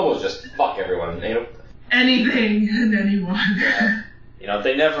 And bonobos just fuck everyone. Anything and anyone. Yeah.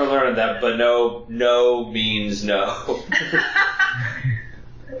 They never learned that, but no means no.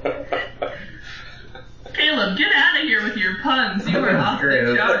 Caleb, get out of here with your puns. You are off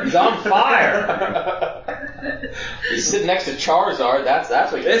the charts. He's on fire. He's sitting next to Charizard. That's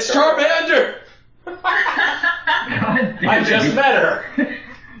what. It's Charmander. I just met her.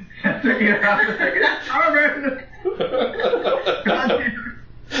 Charmander.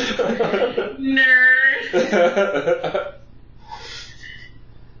 Nerd.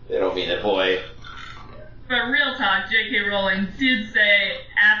 They don't mean it, boy. But real talk, J.K. Rowling did say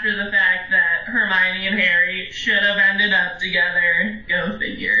after the fact that Hermione and Harry should have ended up together. Go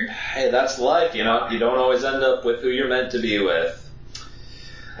figure. Hey, that's life, You don't always end up with who you're meant to be with.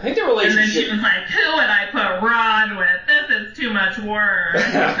 I think the And then relationship. she was like, who would I put Ron with? This is too much work.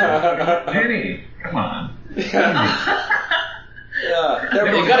 Jenny, come on. Yeah.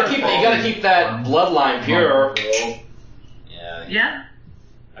 You gotta keep that bloodline pure. Yeah. Yeah.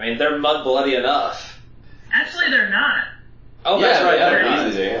 I mean, they're mud bloody enough. Actually, they're not. Oh, that's right. they're They're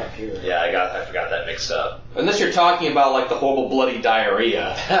easy. Yeah, I forgot that mixed up. Unless you're talking about the horrible bloody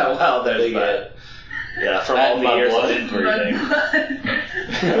diarrhea. Well, there's that. Yeah, from all the mud years blood. of inbreeding.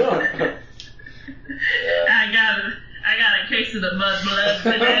 I got a case of the mud blood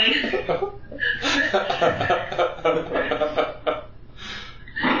today.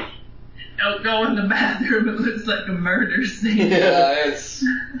 Don't go in the bathroom. It looks like a murder scene. Yeah,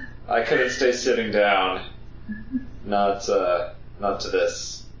 I couldn't stay sitting down. Not to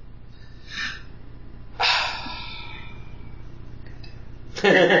this.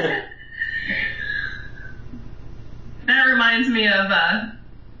 That reminds me of,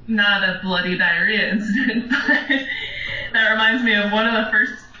 not a bloody diarrhea incident, but that reminds me of one of the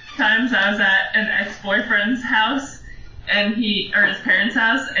first times I was at an ex-boyfriend's house, or his parents'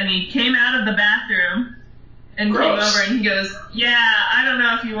 house, and he came out of the bathroom and Gross. came over and he goes, yeah, I don't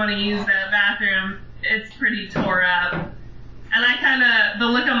know if you want to use that bathroom. It's pretty tore up. And the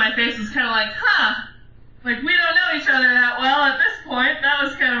look on my face was kind of huh. We don't know each other that well at this point. That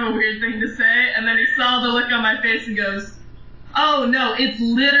was kind of a weird thing to say. And then he saw the look on my face and goes, oh no, it's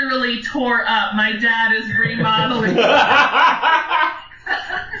literally tore up. My dad is remodeling.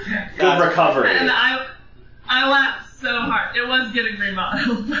 Good recovery. And I laughed so hard. It was getting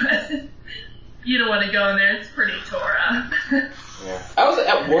remodeled, but you don't want to go in there. It's pretty tore up. Yeah. I was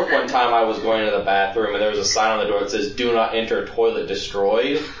at work one time. I was going to the bathroom, and there was a sign on the door that says "Do not enter. Toilet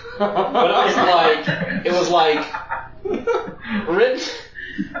destroyed." But it was written.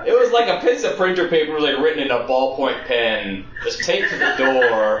 It was like a piece of printer paper, written in a ballpoint pen, just taped to the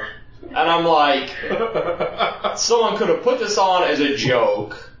door. And I'm like, someone could have put this on as a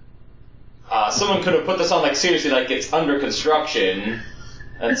joke. Someone could have put this on seriously, it's under construction,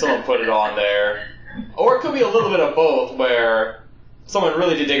 and someone put it on there. Or it could be a little bit of both, where someone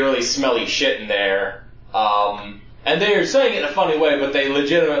really did dig really smelly shit in there. And they're saying it in a funny way, but they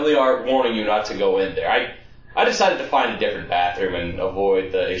legitimately are warning you not to go in there. I decided to find a different bathroom and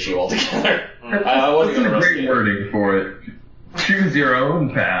avoid the issue altogether. I wasn't going to risk great it. wording for it. Choose your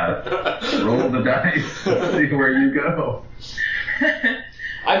own path. Roll the dice. See where you go.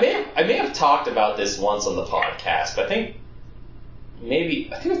 I may have talked about this once on the podcast, but I think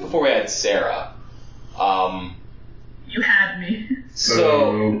it was before we had Sarah. You had me.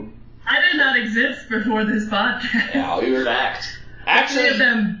 So, I did not exist before this podcast. yeah, we were Fact. Three of actually.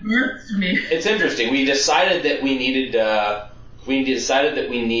 them birthed me. It's interesting. We decided that we needed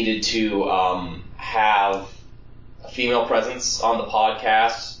to have a female presence on the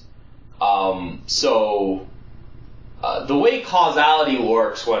podcast. So the way causality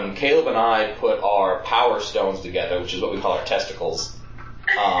works when Caleb and I put our power stones together, which is what we call our testicles,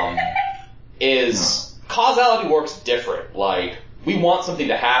 is causality works different. Like, we want something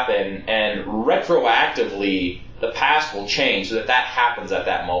to happen, and retroactively the past will change so that happens at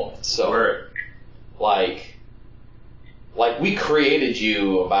that moment. So, like we created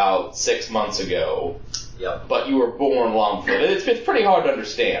you about 6 months ago. Yep. But you were born long-footed. It's pretty hard to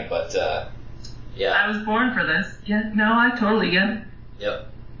understand, but yeah. I was born for this. Yeah, no, I totally get it. Yep.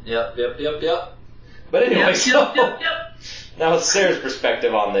 But anyway, Yep, so yep. now it's Sarah's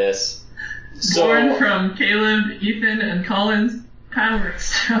perspective on this. So Born from Caleb, Ethan, and Colin's power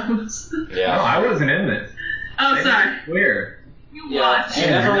stones. No, yeah. I wasn't in this. Oh, Make sorry. it clear. You Yeah. watched. You I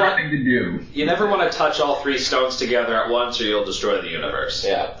never had want- nothing to do. You never want to touch all 3 stones together at once, or you'll destroy the universe.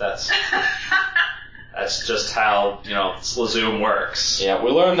 Yeah. That's just how Slazoom works. Yeah,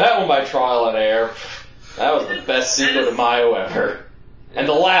 we learned that one by trial and error. That was the best Cinco de Mayo ever. And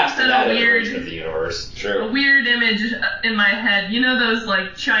the last in that Weird. iteration of the universe. A True. weird image in my head. You know those,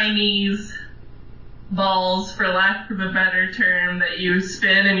 like, Chinese balls, for lack of a better term, that you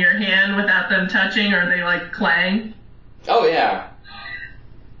spin in your hand without them touching, or they, like, clang? Oh, yeah.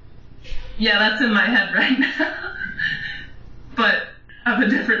 Yeah, that's in my head right now. But of a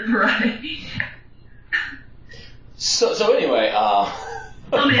different variety. So anyway,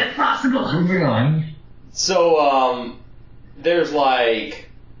 Tell me it's possible. Moving on. So, there's like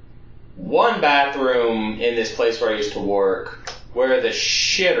one bathroom in this place where I used to work where the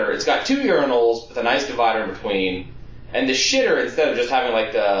shitter, it's got 2 urinals with a nice divider in between, and the shitter, instead of just having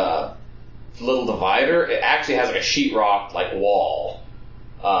like the little divider, it actually has like a sheetrock like wall,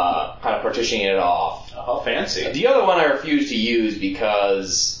 kind of partitioning it off. Oh, fancy. The other one I refuse to use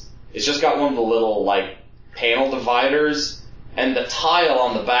because it's just got one of the little like panel dividers, and the tile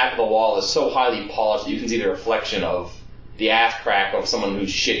on the back of the wall is so highly polished that you can see the reflection of the ass crack of someone who's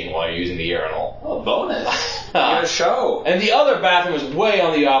shitting while you're using the urinal. Oh, bonus. Get a show. And the other bathroom is way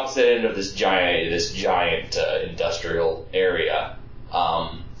on the opposite end of this giant industrial area.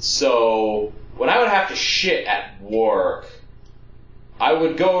 So when I would have to shit at work, I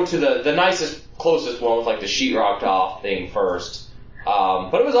would go to the nicest, closest one with like the sheetrocked off thing first.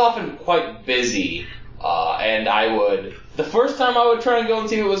 But it was often quite busy. And the first time I would try and go and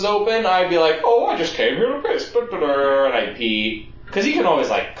see if it was open, I'd be like, oh, I just came here to piss, and I'd pee. Cause you can always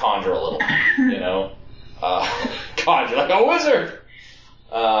like conjure a little, conjure like a wizard.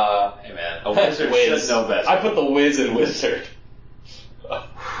 Hey man, a wizard Whiz. should know better. I put the whiz in wizard.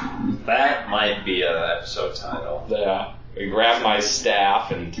 That might be an episode title. Yeah. I grab my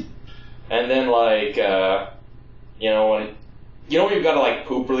staff and then like, when you've got to like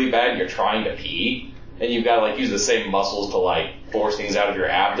poop really bad and you're trying to pee, and you've got to like use the same muscles to like force things out of your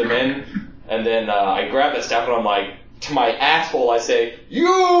abdomen, and then I grab that staff and I'm like, to my asshole I say,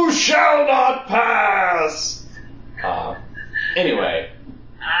 you shall not pass! Anyway.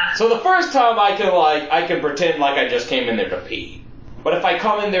 So the first time I can pretend like I just came in there to pee. But if I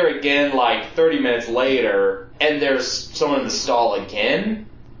come in there again like 30 minutes later and there's someone in the stall again,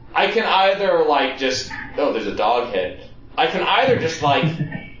 I can either like just, oh, there's a dog head. I can either just like,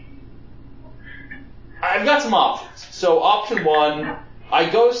 I've got some options. So option 1, I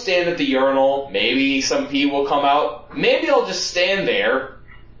go stand at the urinal, maybe some pee will come out. Maybe I'll just stand there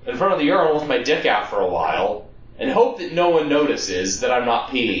in front of the urinal with my dick out for a while and hope that no one notices that I'm not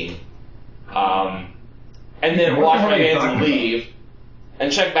peeing. And then What wash the hell my are you hands talking and leave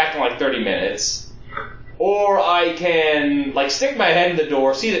and check back in like 30 minutes. Or I can like stick my head in the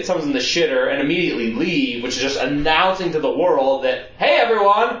door, see that someone's in the shitter, and immediately leave, which is just announcing to the world that, hey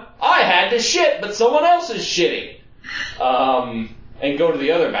everyone, I had to shit, but someone else is shitting. And go to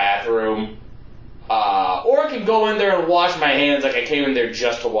the other bathroom. Or I can go in there and wash my hands like I came in there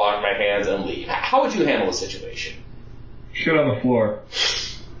just to wash my hands and leave. How would you handle the situation? Shit on the floor.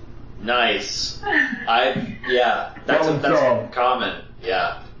 Nice. That's Problem solved. common.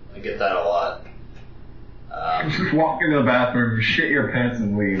 Yeah, I get that a lot. Just walk into the bathroom, shit your pants,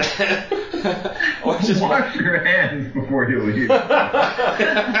 and leave. Or just Wash your hands before you leave.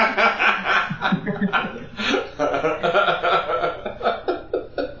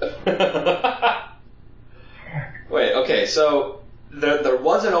 Wait, okay, so there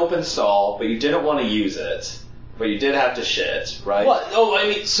was an open stall, but you didn't want to use it, but you did have to shit, right? What? Oh, I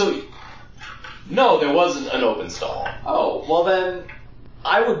mean, so No, there wasn't an open stall. Oh, well then,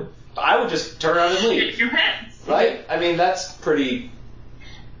 I would just turn around and Get leave. your pants. Right? I mean, that's pretty...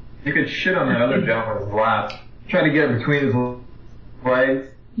 You could shit on that other gentleman's lap. Try to get it between his legs.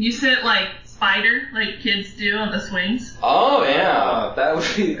 You sit like spider, like kids do on the swings. Oh, yeah. That'd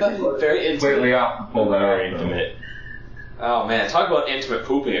be very intimate. Completely off to pull that Very off. though. intimate. Oh man, talk about intimate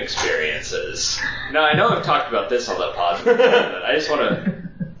pooping experiences. Now I know I've talked about this on the podcast, but I just want to,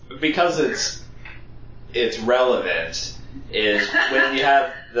 because it's relevant, is when you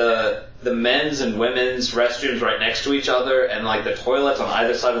have the men's and women's restrooms right next to each other, and like the toilets on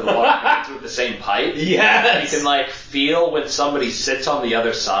either side of the wall connect with the same pipe. Yes! You can like feel when somebody sits on the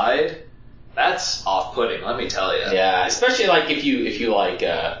other side. That's off-putting, let me tell you. Yeah, especially like if you like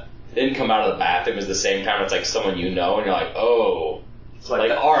didn't come out of the bathroom at the same time, it's like someone you know, and you're like, oh, It's like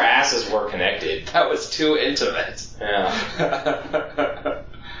that, our asses were connected. that was too intimate. Yeah.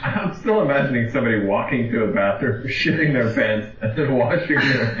 I'm still imagining somebody walking to a bathroom, shitting their pants, and then washing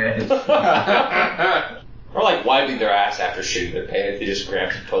their hands. Or like wiping their ass after shitting their pants. They just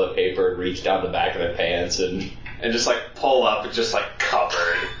grab some toilet paper and reach down the back of their pants and And just pull up and just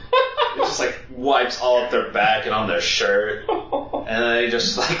covered. It just wipes all up their back and on their shirt. And then they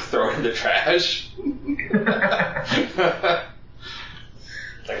just throw it in the trash. it's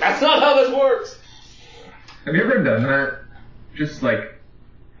like, that's not how this works. Have you ever done that? Just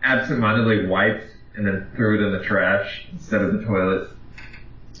absentmindedly wiped and then threw it in the trash instead of the toilet?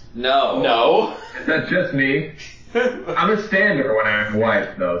 No. No. Is that just me? I'm a stander when I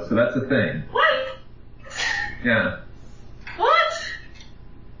wipe though, so that's the thing. What? Yeah. What?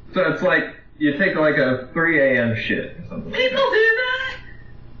 So it's you take a 3 a.m. shit or something like People that. do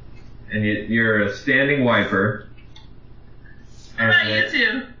that? And you're a standing wiper. What about you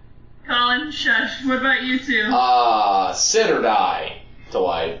two? Colin, shush. What about you two? Sit or die to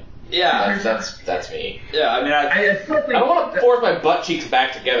wipe. Yeah. That's me. Yeah, I mean, I still think I don't want to force my butt cheeks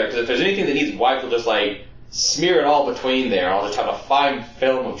back together, because if there's anything that needs wiped, I'll just smear it all between there. I'll just have a fine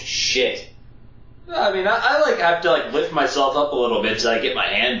film of shit. I have to lift myself up a little bit so I get my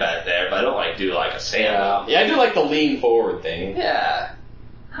hand back there, but I don't do a stand up. Yeah, I do the lean forward thing. Yeah.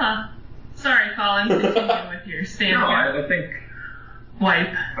 Huh. Sorry, Colin. Continue with your stand no, up. I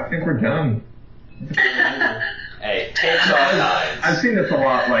think we're done. Hey, takes all kinds. I've seen this a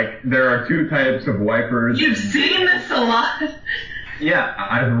lot. There are 2 types of wipers. You've seen this a lot. Yeah,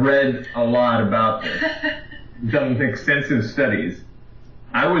 I've read a lot about this. Done extensive studies.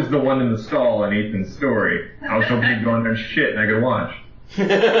 I was the one in the stall in Ethan's story. I was hoping he'd go in there and shit and I could watch.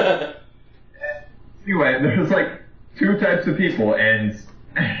 Anyway, there's 2 types of people, and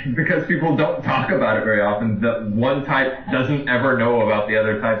because people don't talk about it very often, the one type doesn't ever know about the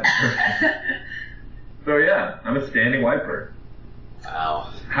other type of person. So yeah, I'm a standing wiper.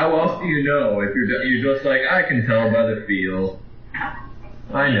 Wow. How else do you know if you're just I can tell by the feel.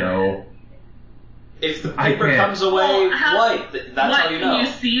 I know. If the I paper can't. comes away Well, white, that's how you know. Can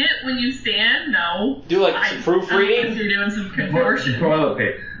you see it when you stand? No. Do some I think proofreading? you're doing some The contortion. toilet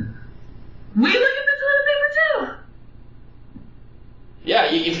paper. We look at the toilet paper too. Yeah,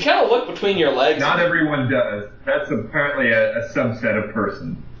 you kind of look between your legs. Not everyone does. That's apparently a subset of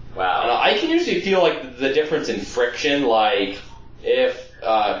person. Wow. I can usually feel the difference in friction, if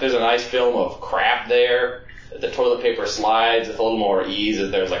there's a nice film of crap there, the toilet paper slides with a little more ease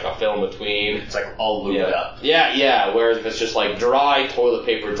if there's a film between. It's all lubed up. Yeah, whereas if it's just dry toilet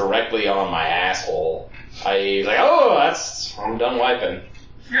paper directly on my asshole, I'm done wiping.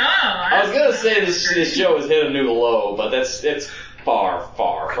 Oh, I was gonna say this show has hit a new low, but it's far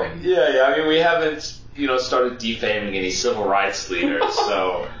from. Yeah, I mean, we haven't, started defaming any civil rights leaders,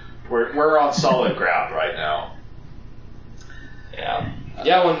 so we're on solid ground right now. Yeah.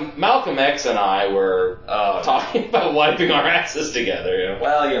 Yeah, when Malcolm X and I were talking about wiping our asses together.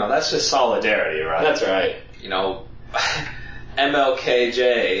 Well, that's just solidarity, right? That's right.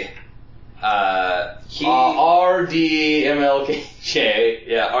 MLKJ, RDMLKJ.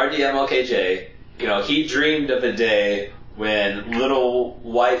 Yeah, RDMLKJ, he dreamed of a day when little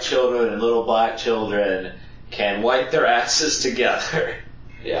white children and little black children can wipe their asses together.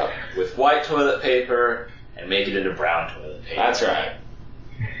 Yeah. With white toilet paper and make it into brown toilet paper. That's right.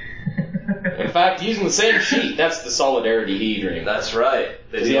 In fact, using the same sheet, that's the solidarity he dreamed. That's right.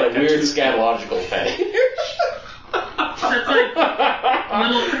 They He do had a weird two- scatological fetish. That's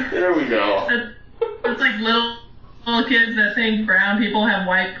little. There we go. That's little kids that think brown people have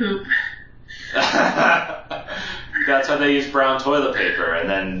white poop. That's how they use brown toilet paper, and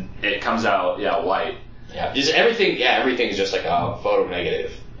then it comes out, white. Yeah, just everything's just a photo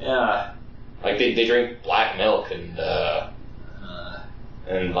negative. Yeah. They drink black milk and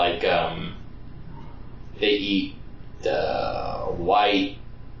they eat white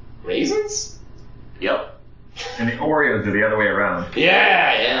raisins? Yep. And the Oreos are the other way around.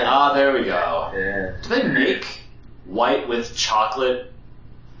 Yeah. Ah, there we go. Yeah. Do they make white with chocolate,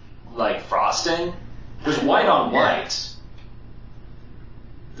 like, frosting? There's white on white.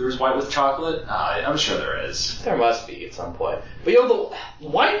 There's white with chocolate? I'm sure there is. There must be at some point. But the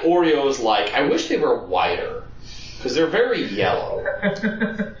white Oreos, like, I wish they were whiter. Because they're very yellow.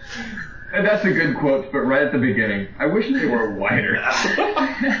 And that's a good quote to put right at the beginning. I wish they were whiter.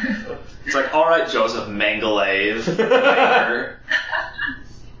 It's like, alright, Joseph Mengele. Whiter.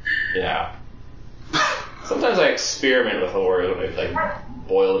 Yeah. Sometimes I experiment with Oreos when I like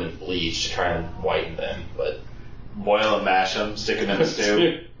boil them in bleach to try and whiten them, but Boil and mash them, stick them in a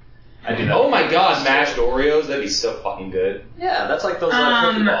stew. I do that. oh my god, mashed Oreos, that'd be so fucking good. Yeah, that's like those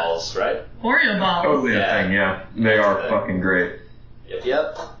cookie balls, right? Oreo balls. Totally Yeah. a thing, yeah. They are fucking great.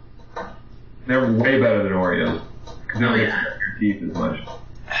 Yep. They're way better than Oreos. Because they don't Oh, get yeah. stuck in your teeth as much.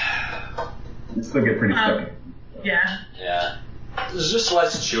 You still get pretty stuck. Yeah. Yeah. There's just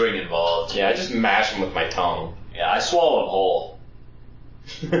less chewing involved. Yeah, I just mash them with my tongue. Yeah, I swallow them whole.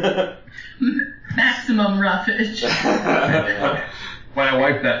 Maximum roughage. When I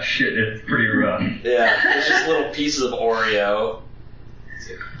wipe that shit, it's pretty rough. Yeah, it's just little pieces of Oreo.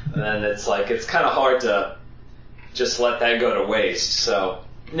 And then it's like, it's kind of hard to just let that go to waste. So,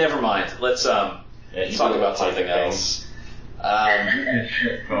 never mind. Let's talk about something else.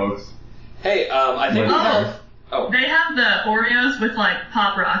 Shit, folks. Hey, I think... They have the Oreos with like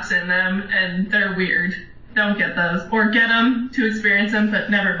Pop Rocks in them, and they're weird. Don't get those. Or get them to experience them, but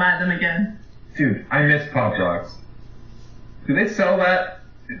never buy them again. Dude, I miss Pop Rocks. Do they sell that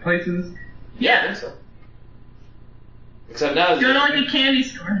at places? Yeah, I think so. Except now Go to like a candy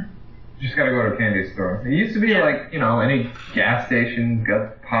store. You just gotta go to a candy store. It used to be like, any gas station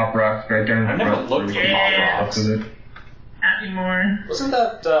got Pop Rocks right there in the I've never front. looked for Yeah. Pop Rocks. Not anymore. Wasn't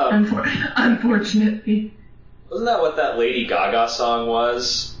that, Unfortunately. wasn't that what that Lady Gaga song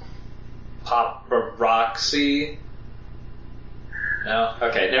was? Pop Roxy? No?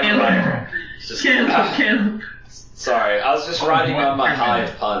 Okay, never mind. It's just- Caleb. Sorry, I was just riding on my high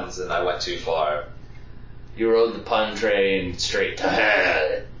of puns and I went too far. You rode the pun train straight to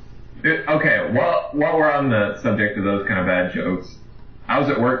hell. Dude, okay, while we're on the subject of those kind of bad jokes, I was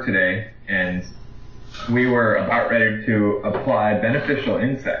at work today and we were about ready to apply beneficial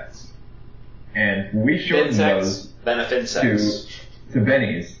insects. And we shortened those Benefinsects. to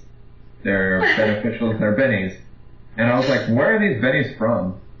bennies. They're beneficials, they're bennies. And I was like, where are these bennies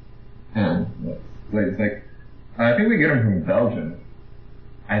from? And the lady's like, I think we get them from Belgium.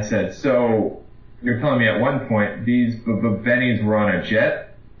 I said, so you're telling me at one point these bennies were on a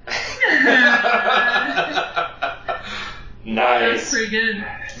jet? That's Nice. pretty good.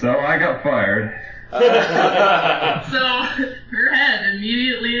 So I got fired. So her head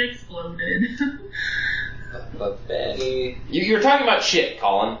immediately exploded. But Benny... You're talking about shit,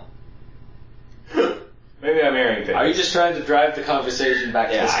 Colin. Maybe I'm airing things. Are you just trying to drive the conversation back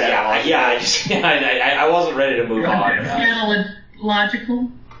to the scatology? I wasn't ready to move on.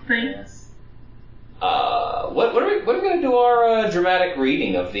 Scatological things. What are we going to do our dramatic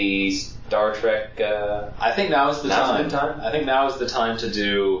reading of the Star Trek? I think now is the Now's a time. good time? I think now is the time to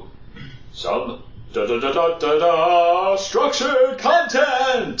do some structured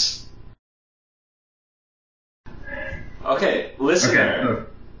content. Okay, listener.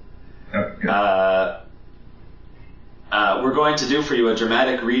 Okay. We're going to do for you a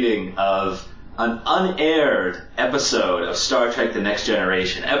dramatic reading of an unaired episode of Star Trek The Next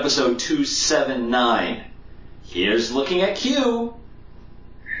Generation, episode 279. Here's looking at Q.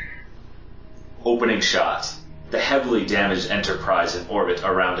 Opening shot. The heavily damaged Enterprise in orbit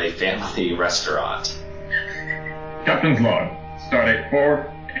around a family restaurant. Captain's log. Stardate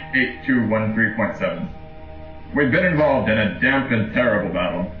 48213.7. We've been involved in a damp and terrible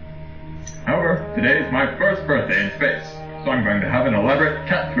battle. However, today is my first birthday in space, so I'm going to have an elaborate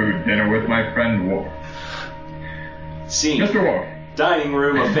cat food dinner with my friend Worf. Scene. Mr. Worf. Dining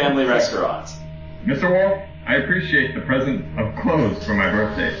room of family restaurant. Mr. Worf, I appreciate the present of clothes for my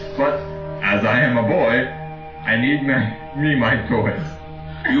birthday, but as I am a boy, I need my toys.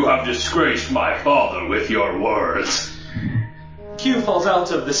 You have disgraced my father with your words. Q falls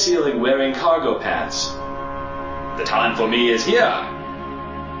out of the ceiling wearing cargo pants. The time for me is here.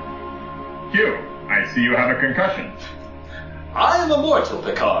 Q, I see you have a concussion. I am immortal,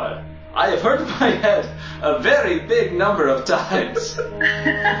 Picard. I have hurt my head a very big number of times.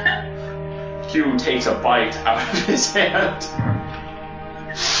 Q takes a bite out of his hand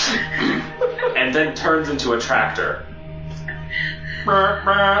and then turns into a tractor.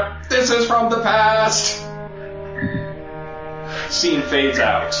 This is from the past. Scene fades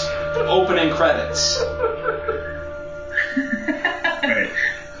out. Opening credits. Wait,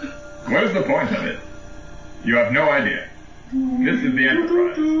 what is the point of it? You have no idea. This is the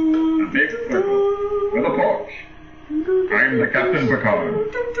Enterprise. A big circle with a porch. I'm the Captain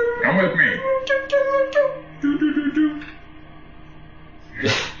Picard. Come with me.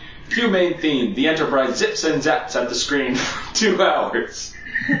 Cue main theme. The Enterprise zips and zaps at the screen for 2 hours.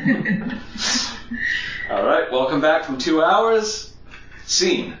 Alright, welcome back from 2 hours.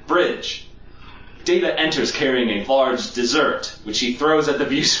 Scene, bridge. Data enters carrying a large dessert, which he throws at the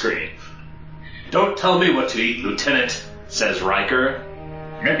view screen. Don't tell me what to eat, Lieutenant, says Riker.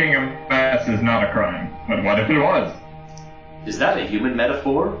 Making a mess is not a crime, but what if it was? Is that a human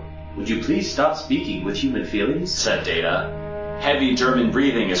metaphor? Would you please stop speaking with human feelings? Said Data. Heavy German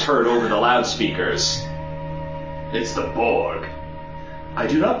breathing is heard over the loudspeakers. It's the Borg. I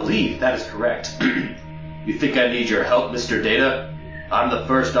do not believe that is correct. You think I need your help, Mr. Data? I'm the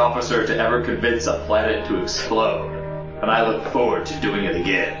first officer to ever convince a planet to explode, and I look forward to doing it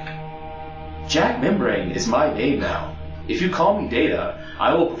again. Jack Membrane is my name now. If you call me Data,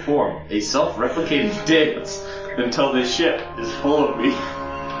 I will perform a self-replicating dance until this ship is full of me.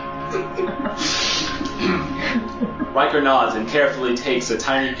 Riker nods and carefully takes a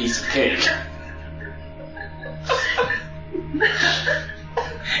tiny piece of cake.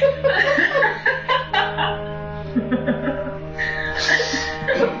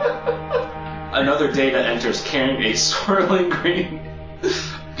 Another Data enters carrying a swirling green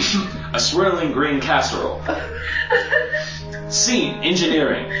casserole. Scene,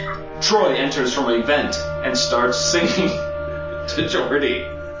 engineering. Troy enters from a vent and starts singing to Geordi.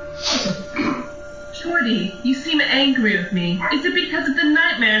 Geordi, you seem angry with me. Is it because of the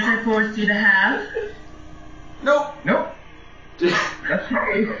nightmares I forced you to have? Nope. That's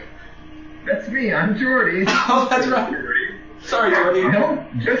me. That's me. I'm Geordi. Oh, that's right. Sorry, Geordi. No,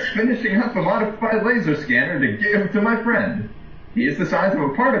 just finishing up a modified laser scanner to give to my friend. He is the size of a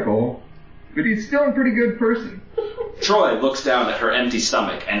particle, but he's still a pretty good person. Troy looks down at her empty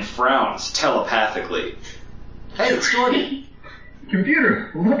stomach and frowns telepathically. Hey, it's Geordi. Computer,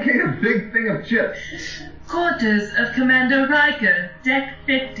 locate a big thing of chips. Quarters of Commander Riker, Deck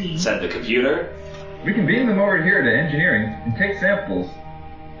 50. Said the computer. We can beam them over here to engineering and take samples.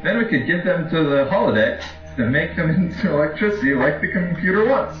 Then we could give them to the holodeck to make them into electricity like the computer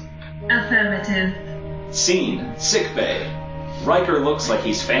wants. Affirmative. Scene, sickbay. Riker looks like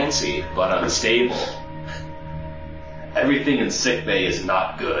he's fancy, but unstable. Everything in sickbay is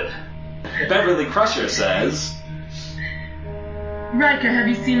not good. Beverly Crusher says, Riker, have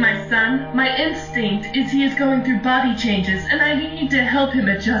you seen my son? My instinct is he is going through body changes, and I need to help him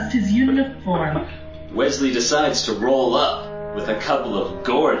adjust his uniform. Wesley decides to roll up with a couple of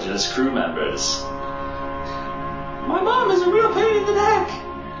gorgeous crew members. My mom is a real pain in the neck.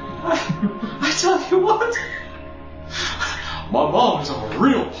 I tell you what. My mom is a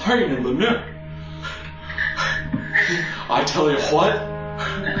real pain in the neck. I tell you what.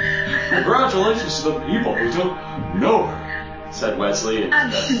 Congratulations to the people who don't know her, said Wesley.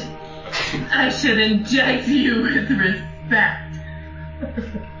 And, I should inject you with respect.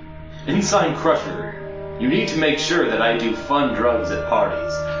 Ensign Crusher, you need to make sure that I do fun drugs at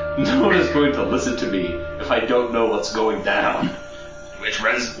parties. No one is going to listen to me if I don't know what's going down. Which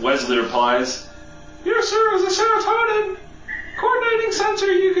Wesley replies, Your sir is a serotonin coordinating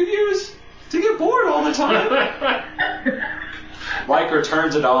sensor you could use to get bored all the time. Riker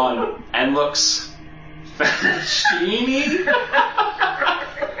turns it on and looks fettuccine.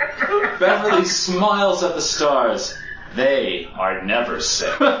 Beverly smiles at the stars. They are never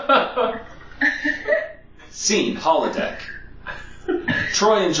sick. Scene, holodeck.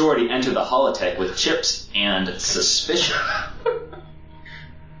 Troy and Geordi enter the holodeck with chips and suspicion.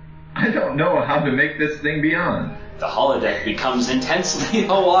 I don't know how to make this thing be on. The holodeck becomes intensely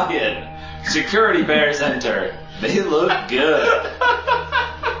Hawaiian. Security bears enter. They look good.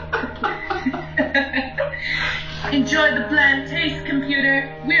 Enjoy the bland taste,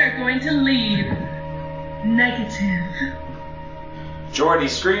 computer. We are going to leave. Negative. Geordi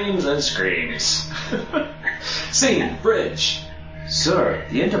screams and screams. Scene, bridge. Sir,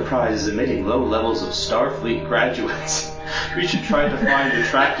 the Enterprise is emitting low levels of Starfleet graduates. We should try to find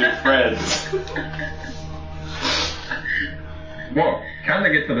attractive friends. Whoa, can I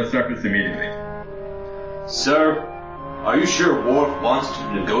get to the surface immediately? Sir, are you sure Worf wants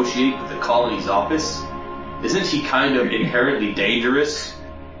to negotiate with the colony's office? Isn't he kind of inherently dangerous?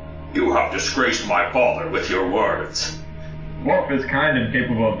 You have disgraced my father with your words. Worf is kind and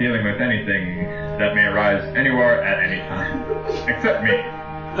capable of dealing with anything that may arise anywhere at any time. Except me.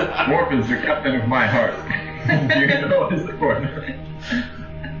 Worf is the captain of my heart. Do you know what is the corner?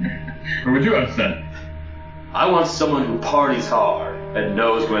 Or would you have said? I want someone who parties hard and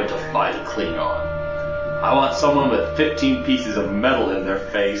knows when to fight a Klingon. I want someone with 15 pieces of metal in their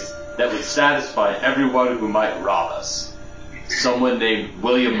face that would satisfy everyone who might rob us. Someone named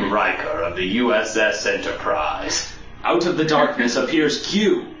William Riker of the USS Enterprise. Out of the darkness appears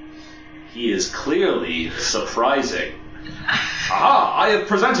Q. He is clearly surprising. Aha! I have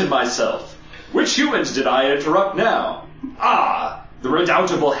presented myself. Which humans did I interrupt now? Ah! The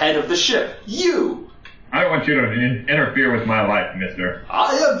redoubtable head of the ship, you! I don't want you to interfere with my life, mister.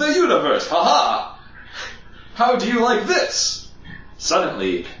 I am the universe, haha! How do you like this?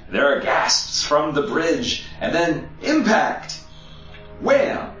 Suddenly, there are gasps from the bridge, and then impact!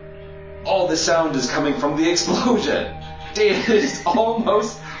 Wham! All the sound is coming from the explosion. Data is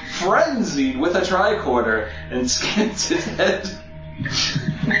almost frenzied with a tricorder and scans his head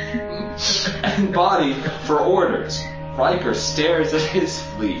and body for orders. Riker stares at his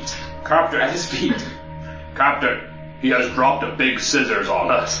fleet. Captain, At his feet. Captain, he has dropped a big scissors on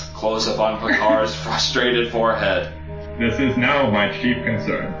us. Close up on Picard's frustrated forehead. This is now my chief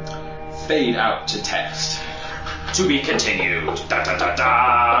concern. Fade out to text. To be continued. Da da da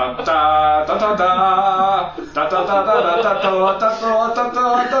da da da da da da da da da da da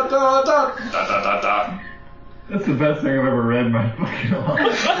da da da da. That's the best thing I've ever read in my fucking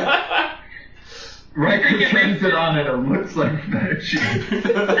life. Riker turns it on and it looks like fettuccine.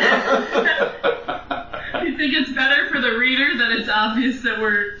 You think it's better for the reader that it's obvious that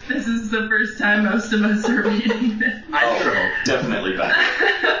this is the first time most of us are reading this? Oh, definitely better.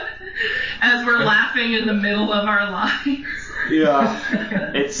 As we're laughing in the middle of our lines. Yeah.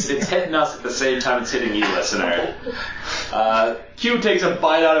 It's hitting us at the same time it's hitting you, listener. Q takes a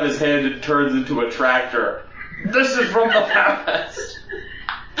bite out of his hand and turns into a tractor. This is from the past.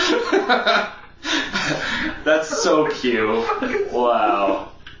 That's so cute. Wow.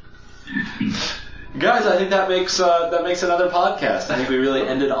 Guys, I think that makes another podcast. I think we really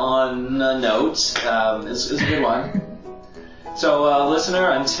ended on a note. It's a good one. So, listener,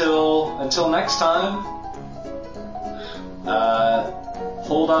 until next time,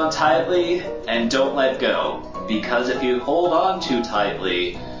 hold on tightly and don't let go. Because if you hold on too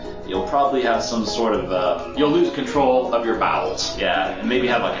tightly, you'll probably have some sort of You'll lose control of your bowels. yeah, and maybe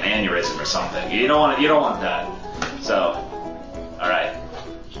have like an aneurysm or something. You don't want that. So, all right,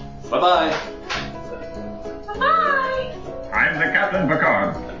 bye bye. Bye! I'm the Captain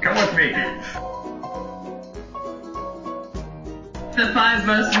Picard. Come with me. The 5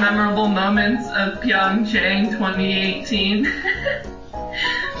 most memorable moments of Pyeongchang 2018.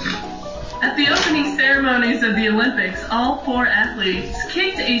 At the opening ceremonies of the Olympics, all 4 athletes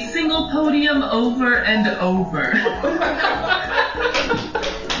kicked a single podium over and over.